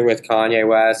collaborate with Kanye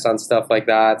West on stuff like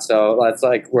that. So that's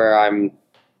like where I'm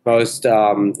most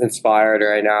inspired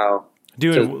right now.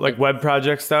 Doing like web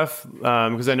project stuff,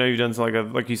 because I know you've done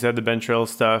some like you said, the Ben Trill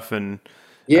stuff, and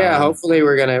hopefully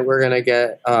we're gonna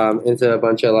get into a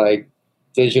bunch of like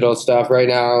digital stuff right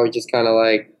now. We're just kind of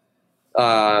like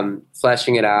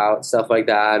fleshing it out, stuff like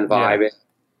that, and vibing. Yeah.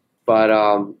 But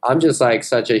I'm just like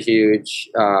such a huge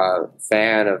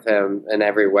fan of him in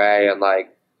every way, and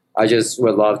like I just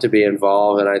would love to be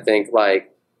involved. And I think like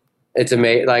it's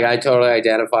amazing. Like I totally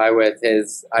identify with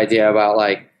his idea about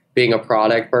like being a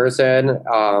product person.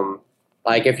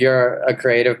 Like if you're a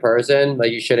creative person,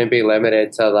 like you shouldn't be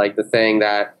limited to like the thing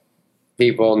that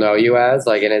people know you as,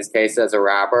 like in his case as a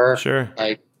rapper. Sure.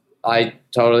 Like I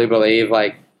totally believe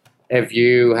like if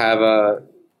you have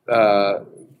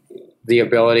the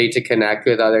ability to connect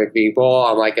with other people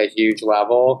on like a huge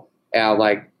level and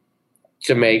like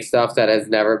to make stuff that has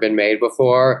never been made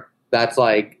before, that's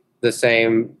like the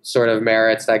same sort of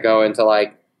merits that go into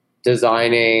like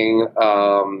designing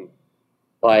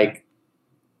like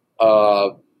a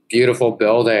beautiful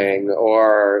building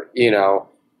or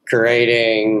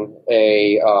creating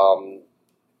a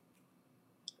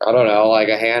I don't know, like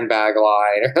a handbag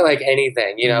line or like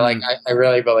anything, like I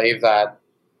really believe that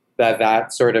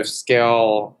sort of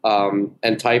skill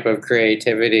and type of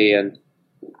creativity and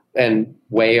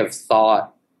way of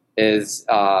thought is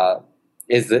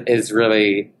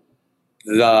really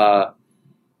the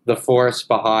force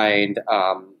behind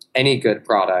any good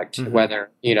product,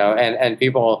 whether, and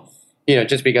people,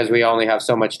 just because we only have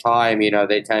so much time,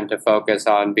 they tend to focus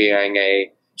on being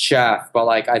a chef. But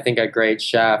like, I think a great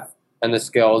chef and the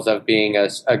skills of being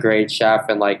a great chef,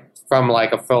 and like from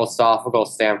like a philosophical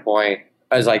standpoint,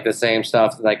 as like the same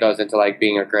stuff that goes into like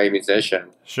being a great musician.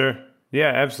 Sure. Yeah,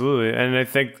 absolutely. And I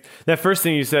think that first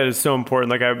thing you said is so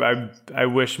important. Like I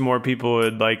wish more people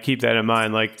would like keep that in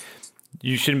mind. Like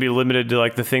you shouldn't be limited to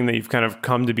like the thing that you've kind of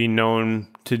come to be known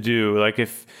to do. Like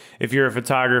if you're a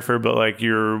photographer, but like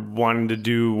you're wanting to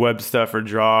do web stuff or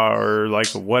draw or like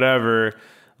whatever,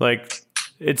 like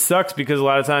it sucks because a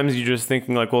lot of times you're just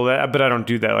thinking like, well, but I don't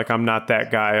do that. Like I'm not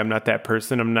that guy. I'm not that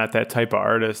person. I'm not that type of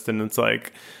artist. And it's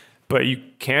like, but you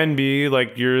can be,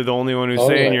 like, you're the only one who's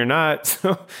saying you're not.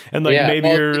 So, and like maybe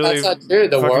you're really that's not true.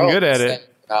 The fucking world good at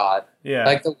it. God. Yeah.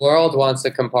 Like the world wants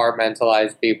to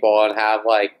compartmentalize people and have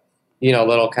like, you know,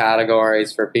 little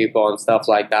categories for people and stuff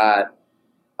like that.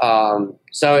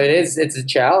 So it's a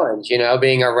challenge, you know,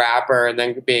 being a rapper and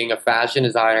then being a fashion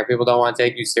designer. People don't want to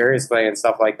take you seriously and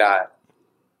stuff like that.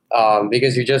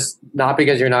 Because you're just, not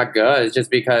because you're not good, it's just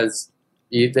because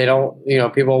they don't, you know,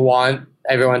 people want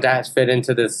everyone to fit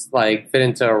into this, like fit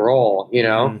into a role, you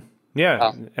know?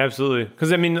 Yeah, absolutely.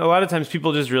 Because I mean, a lot of times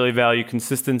people just really value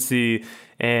consistency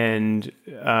and,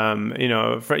 you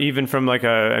know, even from like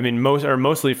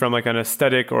mostly from like an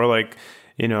aesthetic or like,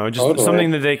 you know, just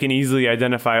something that they can easily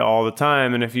identify all the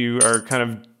time. And if you are kind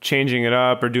of changing it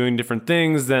up or doing different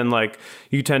things, then like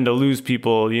you tend to lose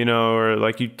people, you know, or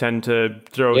like you tend to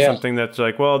throw something that's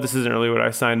like, well, this isn't really what I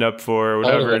signed up for or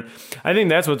whatever. And I think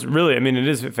that's what's really, I mean, it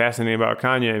is fascinating about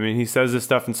Kanye. I mean, he says this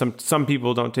stuff and some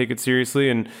people don't take it seriously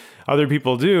and other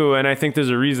people do. And I think there's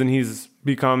a reason he's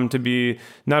become to be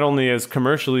not only as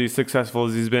commercially successful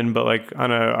as he's been, but like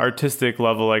on an artistic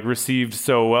level, like received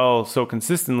so well, so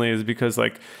consistently, is because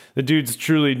like the dude's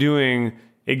truly doing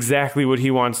exactly what he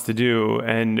wants to do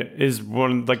and is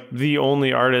one like the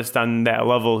only artist on that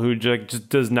level who just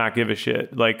does not give a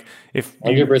shit. Like if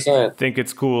you 100%. think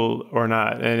it's cool or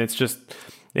not. And it's just,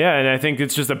 yeah. And I think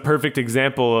it's just a perfect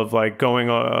example of like going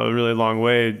a really long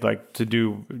way, like to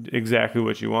do exactly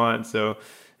what you want. So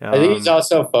I think he's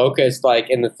also focused like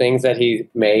in the things that he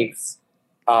makes,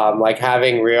 like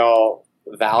having real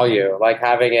value, like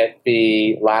having it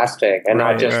be lasting and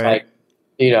not just like,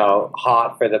 you know,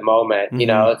 hot for the moment. You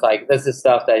know, it's like this is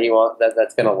stuff that he wants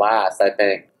that's gonna last, I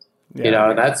think. You know,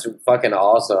 and that's fucking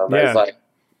awesome. As like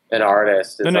an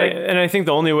artist. And I think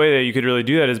the only way that you could really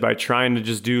do that is by trying to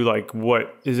just do like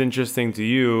what is interesting to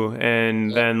you,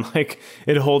 and then like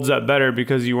it holds up better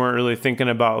because you weren't really thinking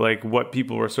about like what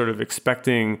people were sort of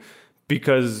expecting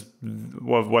because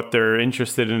of what they're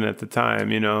interested in at the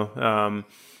time, you know.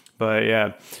 But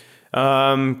yeah.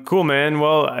 Cool, man.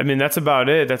 Well, I mean, that's about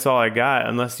it. That's all I got.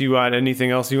 Unless you got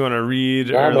anything else you want to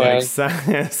read or like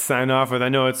sign off with. I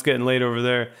know it's getting late over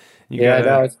there.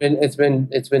 No, it's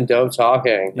been dope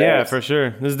talking. Yeah, for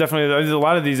sure. There's a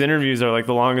lot of these interviews are like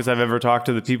the longest I've ever talked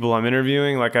to the people I'm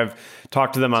interviewing. Like I've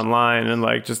talked to them online and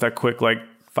like just a quick like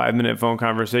 5-minute phone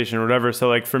conversation or whatever. So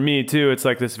like for me too, it's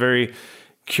like this very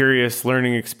curious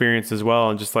learning experience as well,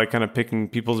 and just like kind of picking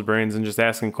people's brains and just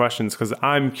asking questions because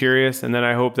I'm curious, and then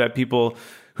I hope that people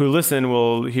who listen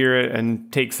will hear it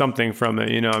and take something from it.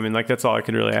 You know, I mean, like that's all I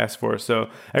could really ask for. So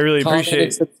I really appreciate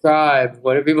it. Subscribe.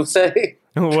 What do people say?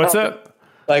 What's up?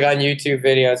 Like on YouTube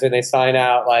videos when they sign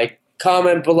out, like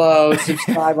comment below,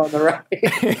 subscribe on the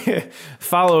right.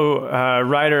 Follow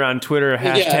Ryder on Twitter,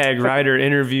 hashtag Ryder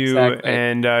interview,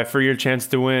 and for your chance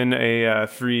to win a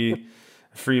free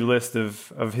list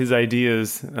of his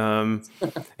ideas. All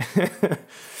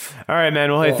right,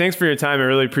 man. Well, cool. Hey, thanks for your time. I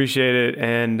really appreciate it.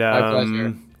 And my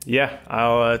pleasure. Yeah,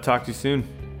 I'll talk to you soon.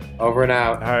 Over and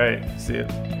out. All right. See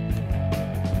you.